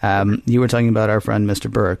 Yeah. You were talking about our friend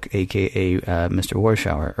Mr. Burke, a.k.a. Mr.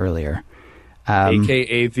 Warshower, earlier.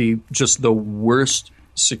 A.k.a. just the worst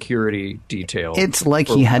security detail. It's like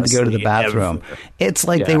he had to go to the bathroom. Ever. It's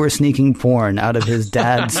like they were sneaking porn out of his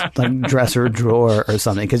dad's dresser drawer or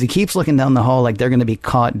something, because he keeps looking down the hall like they're going to be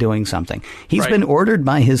caught doing something. He's been ordered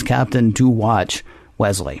by his captain to watch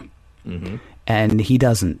Wesley, and he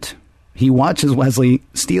doesn't. He watches Wesley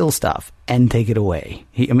steal stuff and take it away.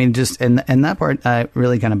 And that part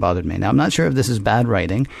really kind of bothered me. Now, I'm not sure if this is bad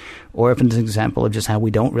writing or if it's an example of just how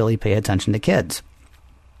we don't really pay attention to kids.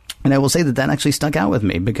 And I will say that actually stuck out with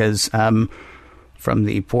me, because from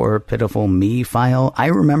the Poor Pitiful Me file, I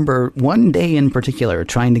remember one day in particular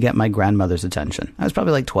trying to get my grandmother's attention. I was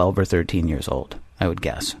probably 12 or 13 years old, I would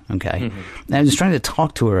guess. Okay. And I was trying to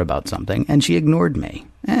talk to her about something, and she ignored me.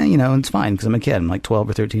 It's fine, because I'm a kid. I'm 12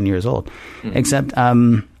 or 13 years old. Except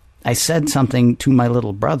I said something to my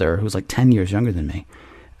little brother, who's 10 years younger than me,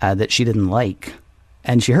 that she didn't like.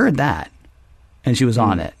 And she heard that, and she was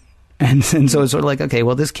on it. And so it's sort of okay,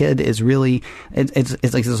 well, this kid is really, it's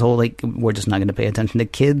like this whole, we're just not going to pay attention to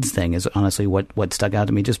kids thing is honestly what stuck out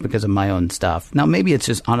to me, just because of my own stuff. Now, maybe it's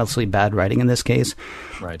just honestly bad writing in this case.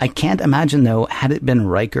 Right. I can't imagine, though, had it been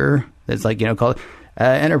Riker, that's called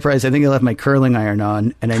Enterprise, I think I left my curling iron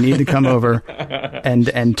on, and I need to come over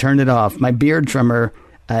and turn it off. My beard trimmer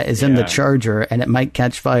is in the charger, and it might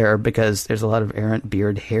catch fire because there's a lot of errant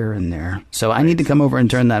beard hair in there. So I need to come over and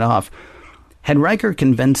turn that off. Had Riker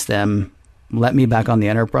convinced them, let me back on the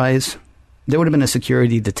Enterprise, there would have been a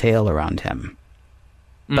security detail around him.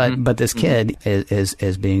 But this kid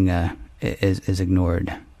is being is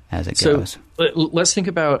ignored as it goes. Let's think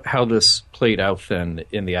about how this played out then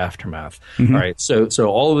in the aftermath. All right, so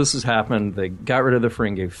all of this has happened. They got rid of the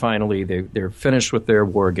Ferengi. Finally, they're finished with their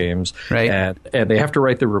war games, right? And they have to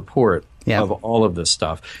write the report. of all of this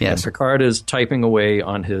stuff. Yes. And Picard is typing away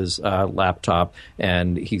on his laptop,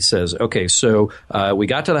 and he says, okay, so we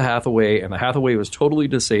got to the Hathaway, and the Hathaway was totally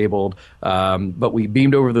disabled, but we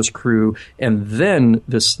beamed over this crew, and then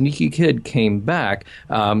the sneaky kid came back,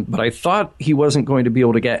 but I thought he wasn't going to be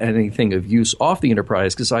able to get anything of use off the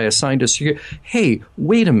Enterprise because I assigned a security. Hey,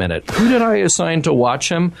 wait a minute. Who did I assign to watch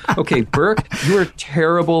him? Okay, Burke, you are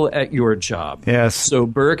terrible at your job. Yes. So,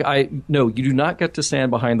 Burke, no, you do not get to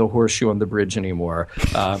stand behind the horseshoe on the bridge anymore.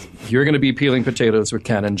 You're going to be peeling potatoes with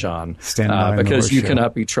Ken and John because you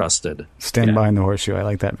cannot be trusted. Stand behind the horseshoe. I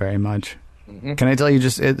like that very much. Mm-hmm. Can I tell you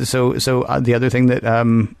just so the other thing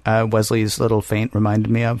that Wesley's little feint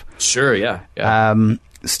reminded me of? Sure, yeah.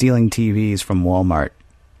 Stealing TVs from Walmart.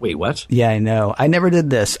 Wait, what? Yeah, I know. I never did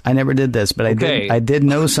this, but I did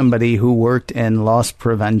know somebody who worked in loss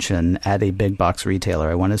prevention at a big box retailer.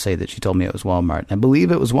 I want to say that she told me it was Walmart. I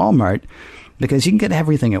believe it was Walmart because you can get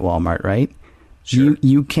everything at Walmart, right? Sure.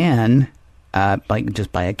 You can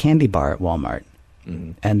just buy a candy bar at Walmart.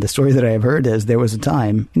 Mm-hmm. And the story that I have heard is there was a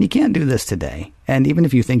time, and you can't do this today. And even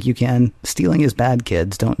if you think you can, stealing is bad,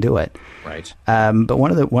 kids. Don't do it. Right. But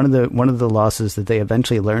one of the losses that they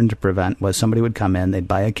eventually learned to prevent was somebody would come in, they'd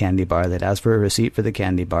buy a candy bar, they'd ask for a receipt for the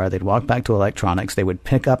candy bar, they'd walk back to electronics, they would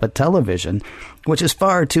pick up a television, which is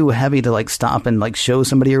far too heavy to stop and show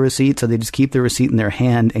somebody a receipt, so they just keep the receipt in their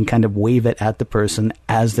hand and kind of wave it at the person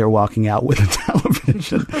as they're walking out with a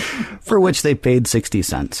television, for which they paid 60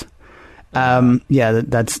 cents.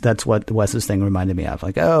 That's what Wes's thing reminded me of.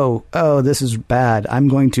 Oh, this is bad. I'm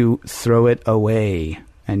going to throw it away.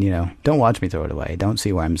 And, don't watch me throw it away. Don't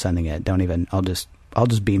see where I'm sending it. I'll just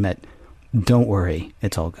beam it. Don't worry.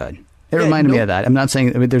 It's all good. It reminded me of that. I'm not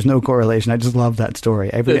saying, there's no correlation. I just love that story.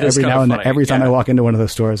 Every now and then, every time I walk into one of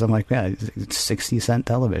those stores, I'm like, it's 60-cent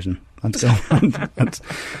television. Let's go.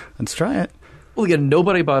 Let's try it. Well, again,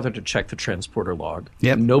 nobody bothered to check the transporter log.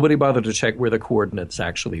 Yep. Nobody bothered to check where the coordinates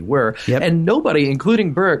actually were. Yep. And nobody,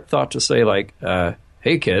 including Burke, thought to say,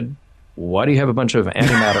 hey, kid, why do you have a bunch of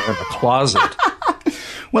antimatter in the closet?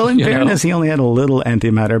 Well, in fairness, he only had a little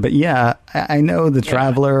antimatter. But yeah, I know the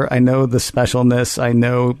Traveler. I know the specialness. I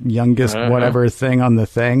know youngest whatever thing on the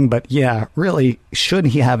thing. But yeah, really, should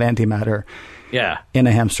he have antimatter in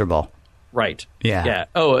a hamster ball? Right. Yeah. Yeah.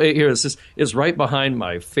 Oh, this is right behind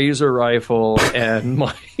my phaser rifle and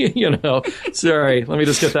my, sorry, let me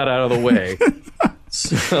just get that out of the way.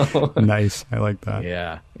 So nice. I like that.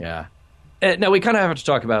 Yeah. Yeah. Now we kind of have to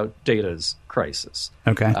talk about Data's crisis.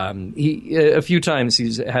 Okay. He a few times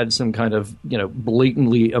he's had some kind of,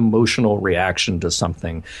 blatantly emotional reaction to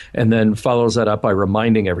something and then follows that up by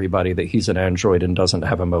reminding everybody that he's an android and doesn't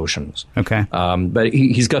have emotions. Okay. But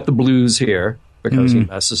he's got the blues here. Because he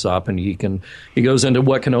messes up, and he goes into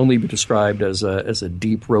what can only be described as a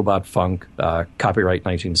deep robot funk. Copyright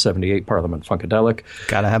 1978, Parliament Funkadelic.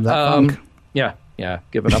 Gotta have that funk. Yeah,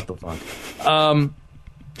 giving up the funk.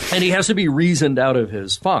 And he has to be reasoned out of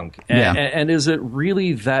his funk. And is it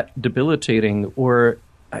really that debilitating, or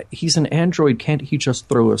he's an android? Can't he just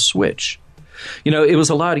throw a switch? It was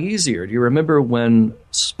a lot easier. Do you remember when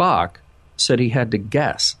Spock said he had to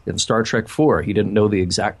guess in Star Trek IV? He didn't know the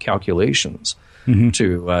exact calculations.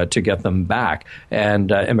 To get them back, and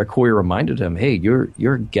McCoy reminded him, "Hey,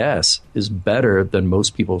 your guess is better than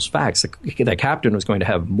most people's facts. The captain was going to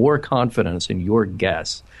have more confidence in your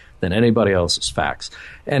guess than anybody else's facts."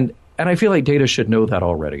 And I feel like Data should know that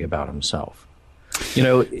already about himself.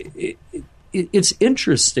 It's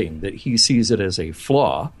interesting that he sees it as a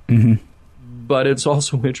flaw. But it's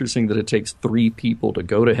also interesting that it takes 3 people to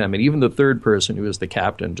go to him, and even the third person, who is the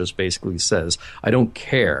captain, just basically says, "I don't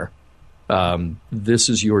care. This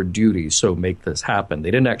is your duty, so make this happen."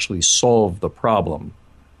 They didn't actually solve the problem.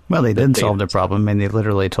 Well, they did solve the problem, and they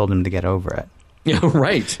literally told him to get over it. Yeah,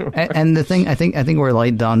 right. And the thing, I think where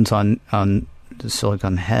light dawns on the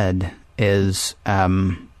Silicon Head is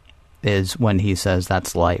when he says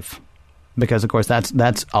that's life. Because, of course,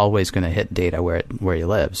 that's always going to hit Data where he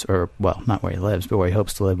lives, or, well, not where he lives, but where he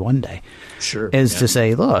hopes to live one day. Sure. Is to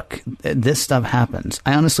say, look, this stuff happens.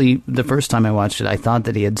 I honestly, the first time I watched it, I thought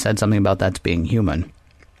that he had said something about that's being human.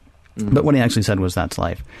 But what he actually said was that's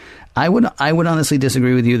life. I would honestly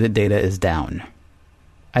disagree with you that Data is down.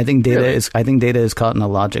 I think Data is caught in a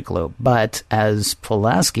logic loop. But as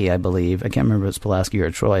Pulaski, I believe, I can't remember if it's Pulaski or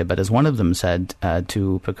Troy, but as one of them said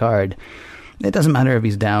to Picard, it doesn't matter if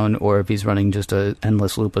he's down or if he's running just an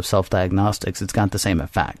endless loop of self-diagnostics. It's got the same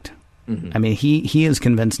effect. I mean, he is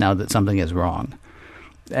convinced now that something is wrong.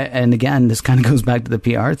 And again, this kind of goes back to the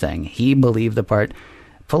PR thing. He believed the part.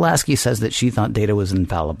 Pulaski says that she thought Data was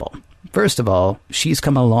infallible. First of all, she's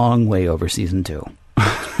come a long way over season 2.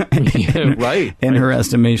 Right. In her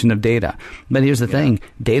estimation of Data. But here's the thing.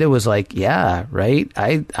 Data was like, yeah, right?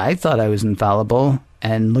 I thought I was infallible,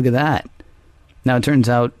 and look at that. Now, it turns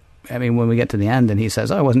out, I mean, when we get to the end and he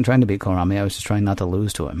says, I wasn't trying to beat Kohlrami, I was just trying not to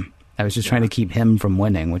lose to him. I was just trying to keep him from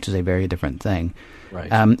winning, which is a very different thing. Right.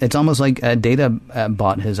 It's almost like Data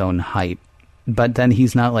bought his own hype, but then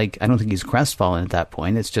he's not like, I don't think he's crestfallen at that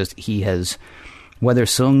point. It's just he has, whether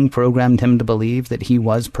Sung programmed him to believe that he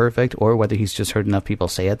was perfect, or whether he's just heard enough people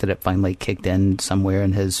say it that it finally kicked in somewhere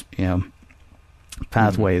in his,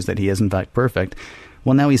 pathways that he is in fact perfect.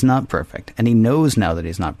 Well, now he's not perfect, and he knows now that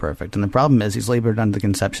he's not perfect. And the problem is he's labored under the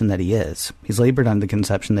conception that he is. He's labored under the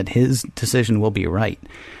conception that his decision will be right.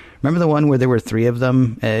 Remember the one where there were three of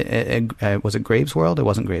them? Was it Graves World? It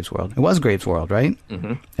wasn't Graves World. It was Graves World, right?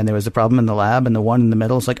 Mm-hmm. And there was a problem in the lab, and the one in the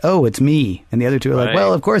middle is like, oh, it's me. And the other two are like,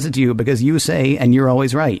 well, of course it's you, because you say, and you're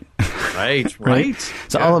always right. Right.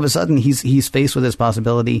 So all of a sudden, he's faced with this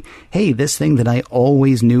possibility, hey, this thing that I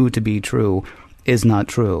always knew to be true is not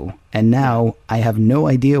true. And now I have no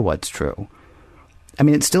idea what's true. I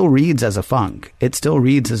mean, it still reads as a funk. It still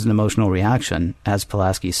reads as an emotional reaction, as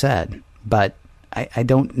Pulaski said. But I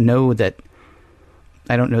don't know that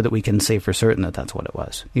we can say for certain that that's what it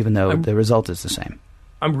was, even though the result is the same.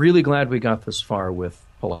 I'm really glad we got this far with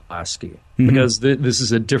Pulaski, because this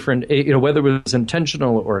is a different, whether it was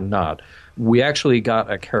intentional or not, we actually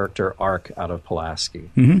got a character arc out of Pulaski,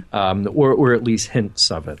 or at least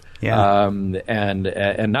hints of it. Yeah.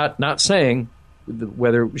 And not saying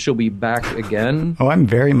whether she'll be back again. Oh, I'm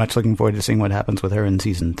very much looking forward to seeing what happens with her in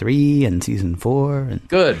season 3 and season 4. And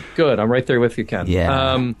Good. I'm right there with you, Ken.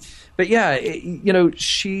 Yeah. But yeah,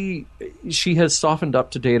 she has softened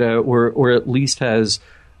up to Data, or at least has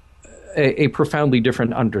a profoundly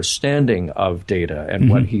different understanding of Data and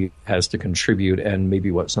what he has to contribute, and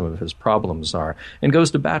maybe what some of his problems are, and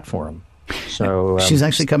goes to bat for him. So she's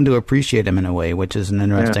actually come to appreciate him in a way, which is an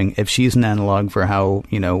interesting. If she's an analog for how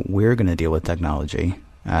we're going to deal with technology,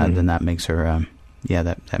 then that makes her,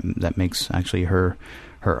 that makes actually her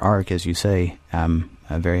arc, as you say,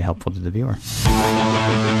 very helpful to the viewer.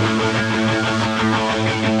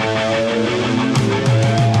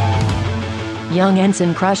 Young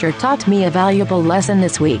Ensign Crusher taught me a valuable lesson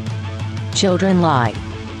this week. Children lie.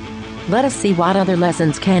 Let us see what other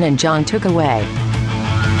lessons Ken and John took away.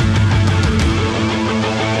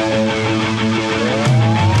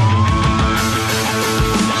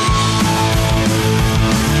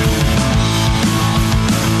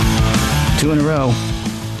 Two in a row.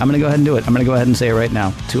 I'm going to go ahead and do it. I'm going to go ahead and say it right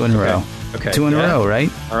now. 2 in a row. Okay. 2 in a row, right?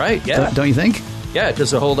 All right. Yeah. Don't you think? Yeah.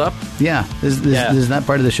 Does it hold up? Yeah. This is that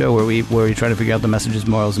part of the show where we try to figure out the messages,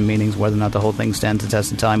 morals, and meanings, whether or not the whole thing stands the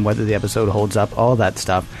test of time, whether the episode holds up, all that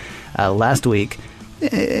stuff. Last week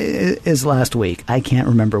is last week. I can't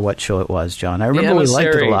remember what show it was, John. I remember we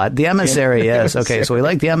liked it a lot. The Emissary, yes. Okay, so we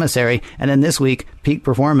liked The Emissary. And then this week, Peak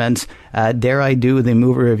Performance. Dare I do the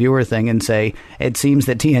movie reviewer thing and say, it seems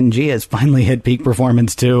that TNG has finally hit peak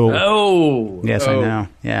performance too. Oh! Yes, I know.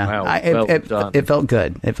 Yeah. Wow. It felt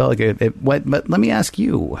good. It felt good. But let me ask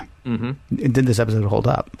you, did this episode hold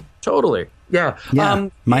up? Totally. Yeah.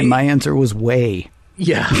 My answer was way.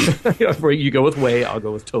 Yeah. You go with way, I'll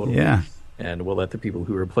go with totally. Yeah. And we'll let the people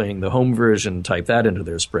who are playing the home version type that into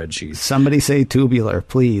their spreadsheets. Somebody say tubular,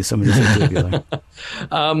 please. Somebody say tubular.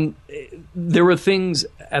 There were things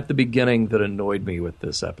at the beginning that annoyed me with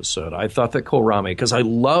this episode. I thought that Kohlrami, because I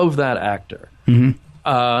love that actor,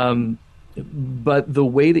 but the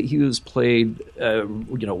way that he was played,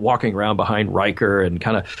 walking around behind Riker and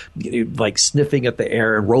kind of like sniffing at the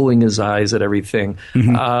air and rolling his eyes at everything,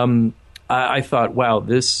 I thought, wow,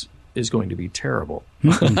 this is going to be terrible.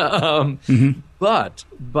 But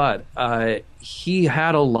he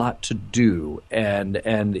had a lot to do,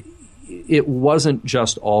 and it wasn't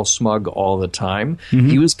just all smug all the time.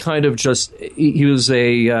 He was kind of he was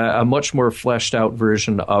a much more fleshed out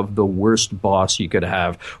version of the worst boss you could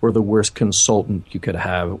have, or the worst consultant you could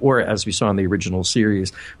have, or as we saw in the original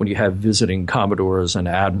series, when you have visiting commodores and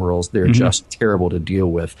admirals, they're just terrible to deal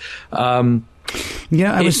with. I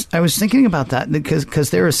was thinking about that because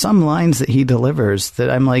there are some lines that he delivers that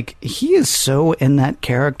I'm like, he is so in that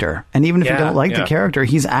character, and even if you don't like the character,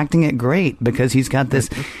 he's acting it great because he's got this.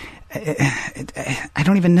 I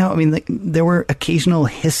don't even know. I mean, there were occasional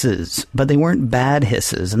hisses, but they weren't bad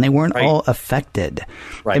hisses, and they weren't all affected.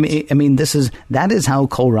 Right. I mean, that is how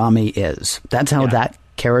Kohlrami is. That's how that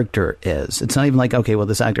character is. It's not even like, okay, well,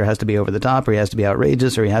 this actor has to be over the top, or he has to be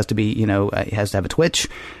outrageous, or he has to be, he has to have a twitch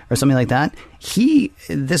or something like that.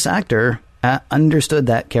 This actor understood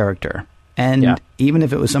that character. And even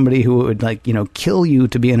if it was somebody who would kill you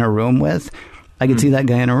to be in a room with, I could see that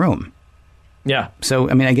guy in a room. Yeah. So,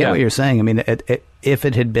 I mean, I get what you're saying. I mean, if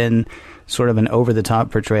it had been sort of an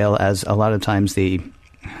over-the-top portrayal, as a lot of times I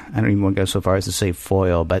don't even want to go so far as to say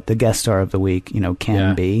foil, but the guest star of the week,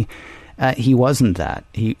 can be. He wasn't that.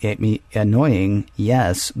 Annoying,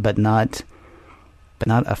 yes, but not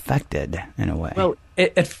affected in a way. Well,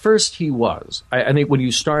 at first he was. I think when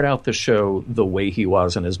you start out the show the way he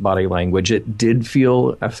was in his body language, it did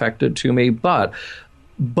feel affected to me, but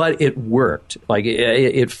it worked. Like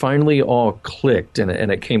it finally all clicked and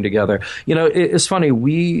it came together. It's funny.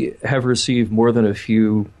 We have received more than a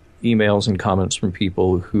few emails and comments from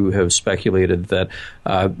people who have speculated that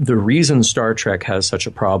the reason Star Trek has such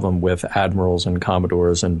a problem with admirals and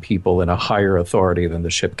commodores and people in a higher authority than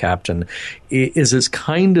the ship captain is it's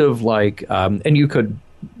kind of like, and you could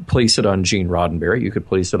place it on Gene Roddenberry, you could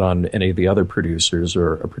place it on any of the other producers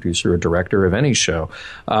or a producer or director of any show.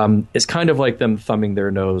 It's kind of like them thumbing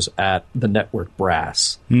their nose at the network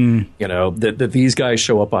brass. That these guys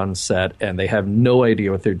show up on set and they have no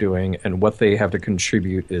idea what they're doing, and what they have to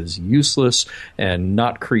contribute is useless and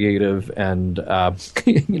not creative and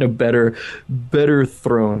better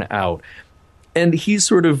thrown out. And he's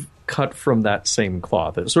sort of cut from that same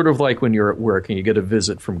cloth. It's sort of like when you're at work and you get a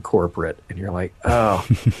visit from corporate and you're like, oh,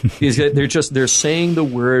 they're saying the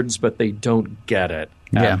words, but they don't get it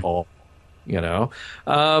at all,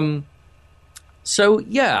 So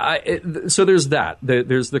there's that.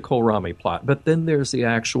 There's the Kohlrami plot, but then there's the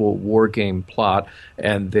actual war game plot,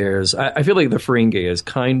 and I feel like the Ferengi is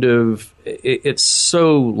kind of, it's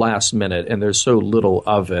so last minute and there's so little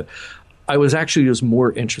of it. I was actually just more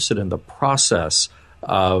interested in the process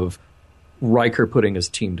of Riker putting his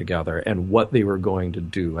team together and what they were going to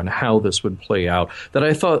do and how this would play out, that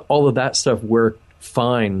I thought all of that stuff worked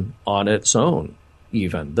fine on its own.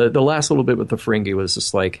 Even the last little bit with the Ferengi was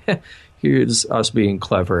just like, here's us being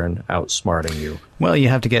clever and outsmarting you. Well, you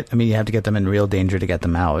have to get them in real danger to get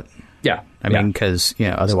them out. Yeah. I mean, because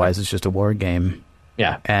otherwise it's just a war game.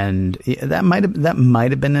 Yeah. And that might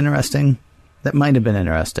have been interesting.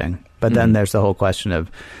 But then there's the whole question of,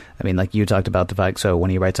 I mean, like you talked about the fact, so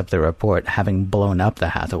when he writes up the report, having blown up the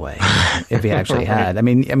Hathaway, if he actually had. I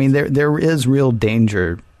mean, there is real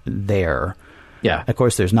danger there. Yeah. Of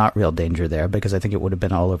course, there's not real danger there, because I think it would have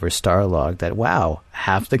been all over Starlog that, wow,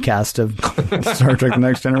 half the cast of Star Trek The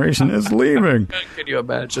Next Generation is leaving. Can you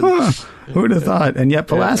imagine? Who'd have thought? And yet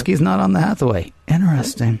Pulaski's not on the Hathaway.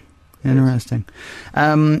 Interesting.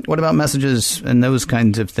 What about messages and those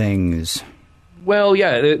kinds of things? Well,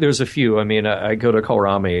 yeah, there's a few. I mean, I go to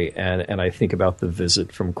Kohlrami and I think about the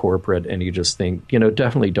visit from corporate, and you just think,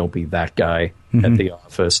 definitely don't be that guy at the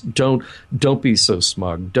office. Don't be so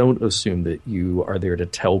smug. Don't assume that you are there to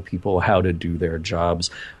tell people how to do their jobs.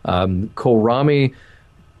 Kohlrami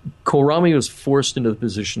was forced into the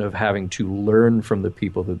position of having to learn from the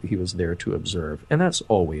people that he was there to observe, and that's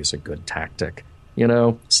always a good tactic.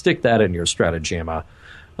 Stick that in your stratagema.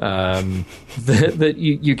 That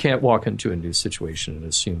you can't walk into a new situation and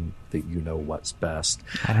assume that you know what's best.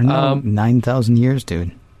 I don't know. 9,000 years,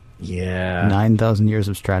 dude. Yeah. 9,000 years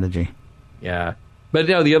of strategy. Yeah. But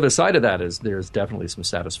the other side of that is there's definitely some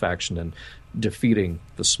satisfaction in defeating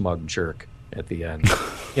the smug jerk at the end.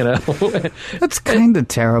 That's kind of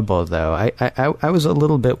terrible, though. I was a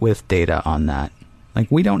little bit with Data on that. Like,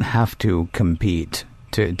 we don't have to compete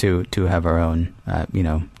to have our own,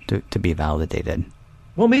 to be validated.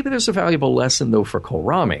 Well, maybe there's a valuable lesson, though, for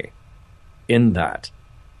Kohlrami in that,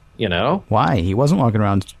 Why? He wasn't walking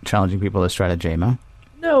around challenging people to stratagema.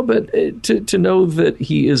 No, but to know that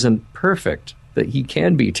he isn't perfect, that he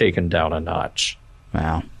can be taken down a notch.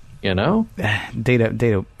 Wow.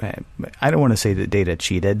 Data, I don't want to say that Data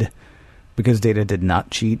cheated, because Data did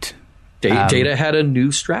not cheat. Data had a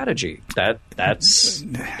new strategy. That's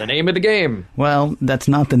the name of the game. Well, that's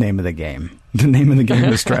not the name of the game. The name of the game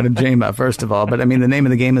is stratagema, first of all. But, I mean, the name of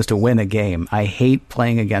the game is to win a game. I hate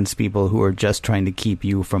playing against people who are just trying to keep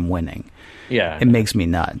you from winning. Yeah. It makes me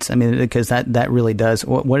nuts. I mean, because that really does.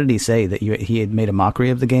 What did he say? That he had made a mockery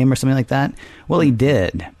of the game or something like that? Well, he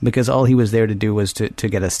did, because all he was there to do was to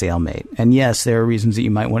get a stalemate. And yes, there are reasons that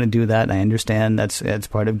you might want to do that. I understand that's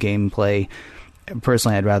part of gameplay.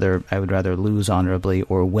 Personally, I would rather lose honorably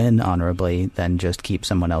or win honorably than just keep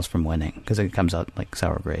someone else from winning, because it comes out like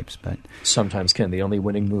sour grapes. But sometimes, Ken, the only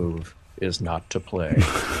winning move is not to play.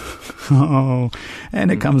 Oh,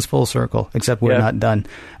 and it comes full circle. Except we're not done.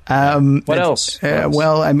 What else?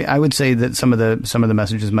 Well, I mean, I would say that some of the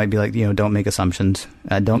messages might be like, don't make assumptions.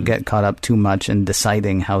 Don't get caught up too much in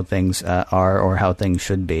deciding how things are or how things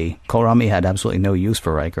should be. Kohlrami had absolutely no use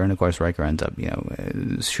for Riker, and of course Riker ends up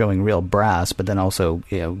showing real brass, but then also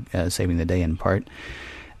saving the day in part.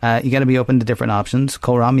 You got to be open to different options.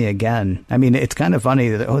 Kohlrami again. I mean, it's kind of funny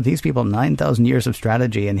that, these people, 9,000 years of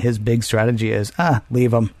strategy, and his big strategy is,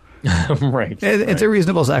 leave them. Right. It's a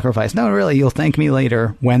reasonable sacrifice. No, really, you'll thank me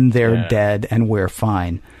later when they're dead and we're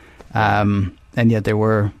fine. And yet there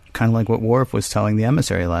were, kind of like what Worf was telling the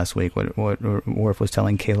emissary last week, what Worf was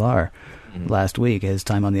telling K'Ehleyr last week. His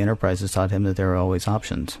time on the Enterprise has taught him that there are always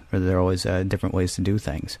options, or there are always different ways to do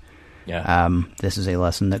things. Yeah. This is a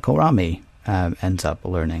lesson that Kohlrami ends up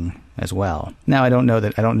learning as well. Now, I don't know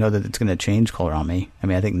that it's going to change Kohlrami. I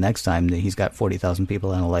mean, I think next time that he's got 40,000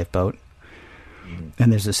 people in a lifeboat,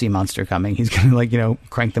 and there's a sea monster coming, he's going to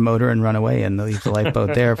crank the motor and run away and leave the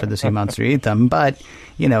lifeboat there for the sea monster to eat them. But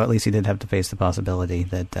at least he did have to face the possibility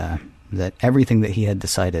that everything that he had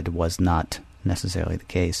decided was not necessarily the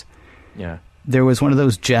case. Yeah. There was one of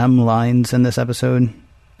those gem lines in this episode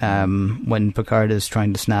when Picard is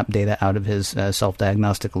trying to snap Data out of his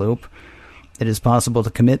self-diagnostic loop. It is possible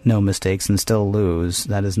to commit no mistakes and still lose.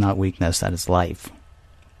 That is not weakness. That is life.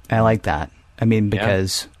 I like that. I mean,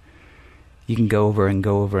 because you can go over and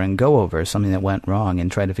go over and go over something that went wrong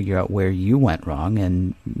and try to figure out where you went wrong,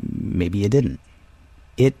 and maybe you didn't.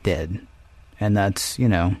 It did, and that's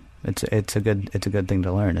it's a good thing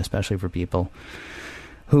to learn, especially for people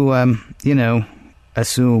who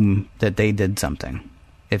assume that they did something.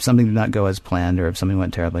 If something did not go as planned, or if something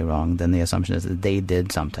went terribly wrong, then the assumption is that they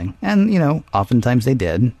did something. And, oftentimes they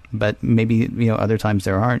did, but maybe, other times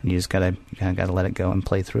there aren't. You just kind of got to let it go and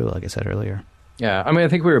play through, like I said earlier. Yeah, I mean, I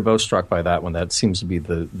think we were both struck by that one. That seems to be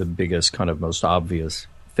the biggest, kind of most obvious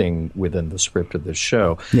thing within the script of this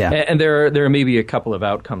show. Yeah. And there are maybe a couple of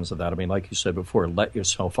outcomes of that. I mean, like you said before, let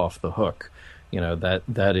yourself off the hook.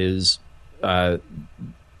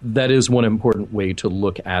 That is one important way to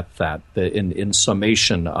look at that. In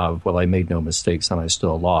summation of, I made no mistakes and I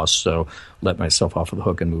still lost, so let myself off of the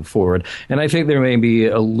hook and move forward. And I think there may be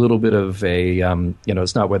a little bit of a,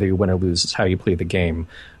 it's not whether you win or lose, it's how you play the game.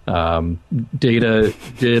 Data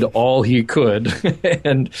did all he could,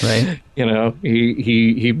 and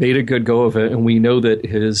he made a good go of it, and we know that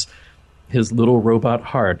his little robot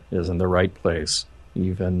heart is in the right place,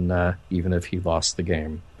 even if he lost the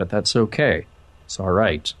game. But that's okay. It's all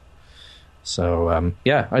right. So,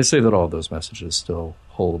 I say that all those messages still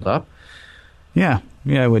hold up. Yeah,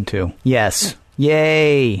 I would too. Yes.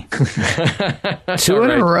 Yay. 2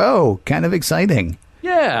 in a row. Kind of exciting.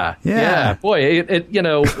 Yeah. Boy,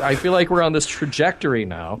 I feel like we're on this trajectory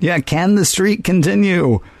now. Yeah, can the streak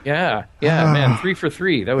continue? Yeah, man, 3 for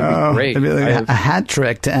 3. That would be great. It'd be like a hat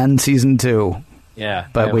trick to end season 2. Yeah,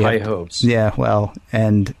 but we have high hopes. Yeah,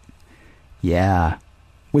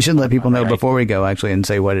 we should let people know before we go, actually, and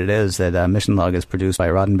say what it is, that Mission Log is produced by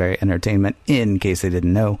Roddenberry Entertainment, in case they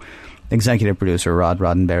didn't know. Executive producer Rod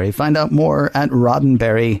Roddenberry. Find out more at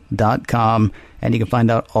roddenberry.com, and you can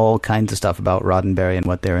find out all kinds of stuff about Roddenberry and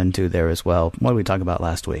what they're into there as well. What did we talk about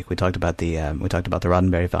last week? We talked about the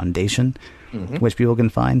Roddenberry Foundation, which people can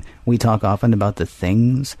find. We talk often about the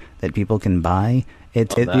things that people can buy.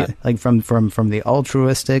 Like from the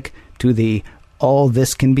altruistic to the all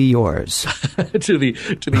this can be yours to the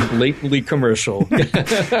blatantly commercial.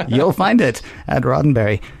 You'll find it at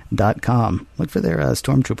roddenberry.com. Look for their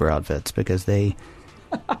stormtrooper outfits, because they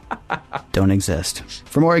don't exist.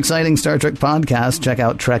 For more exciting Star Trek podcasts, check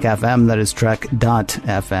out Trek FM. That is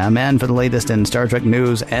trek.fm. And for the latest in Star Trek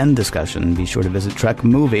news and discussion, be sure to visit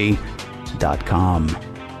trekmovie.com.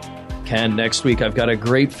 Ken, next week I've got a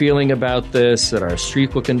great feeling about this, that our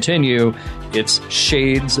streak will continue. It's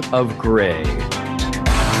Shades of Grey.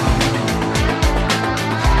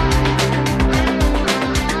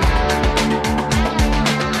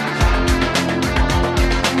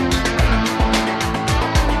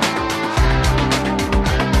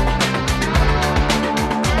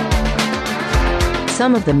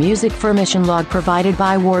 Some of the music for Mission Log provided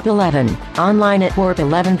by Warp 11, online at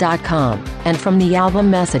warp11.com, and from the album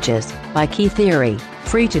Messages by Key Theory,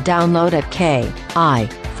 free to download at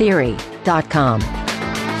kitheory.com.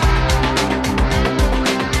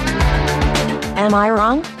 Am I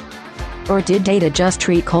wrong? Or did Data just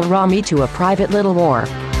treat Kohlrami to a private little war?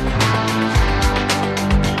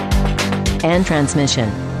 End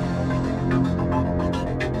transmission.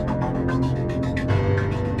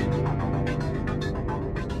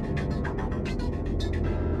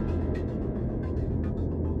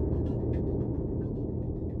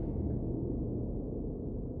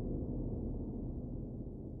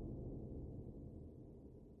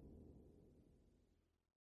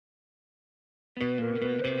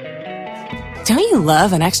 Don't you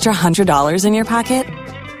love an extra $100 in your pocket?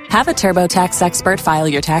 Have a TurboTax expert file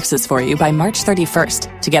your taxes for you by March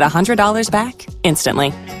 31st to get $100 back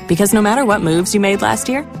instantly. Because no matter what moves you made last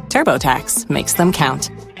year, TurboTax makes them count.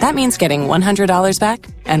 That means getting $100 back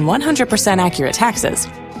and 100% accurate taxes,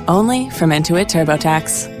 only from Intuit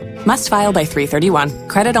TurboTax. Must file by 3/31.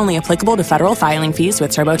 Credit only applicable to federal filing fees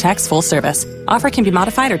with TurboTax full service. Offer can be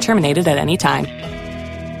modified or terminated at any time.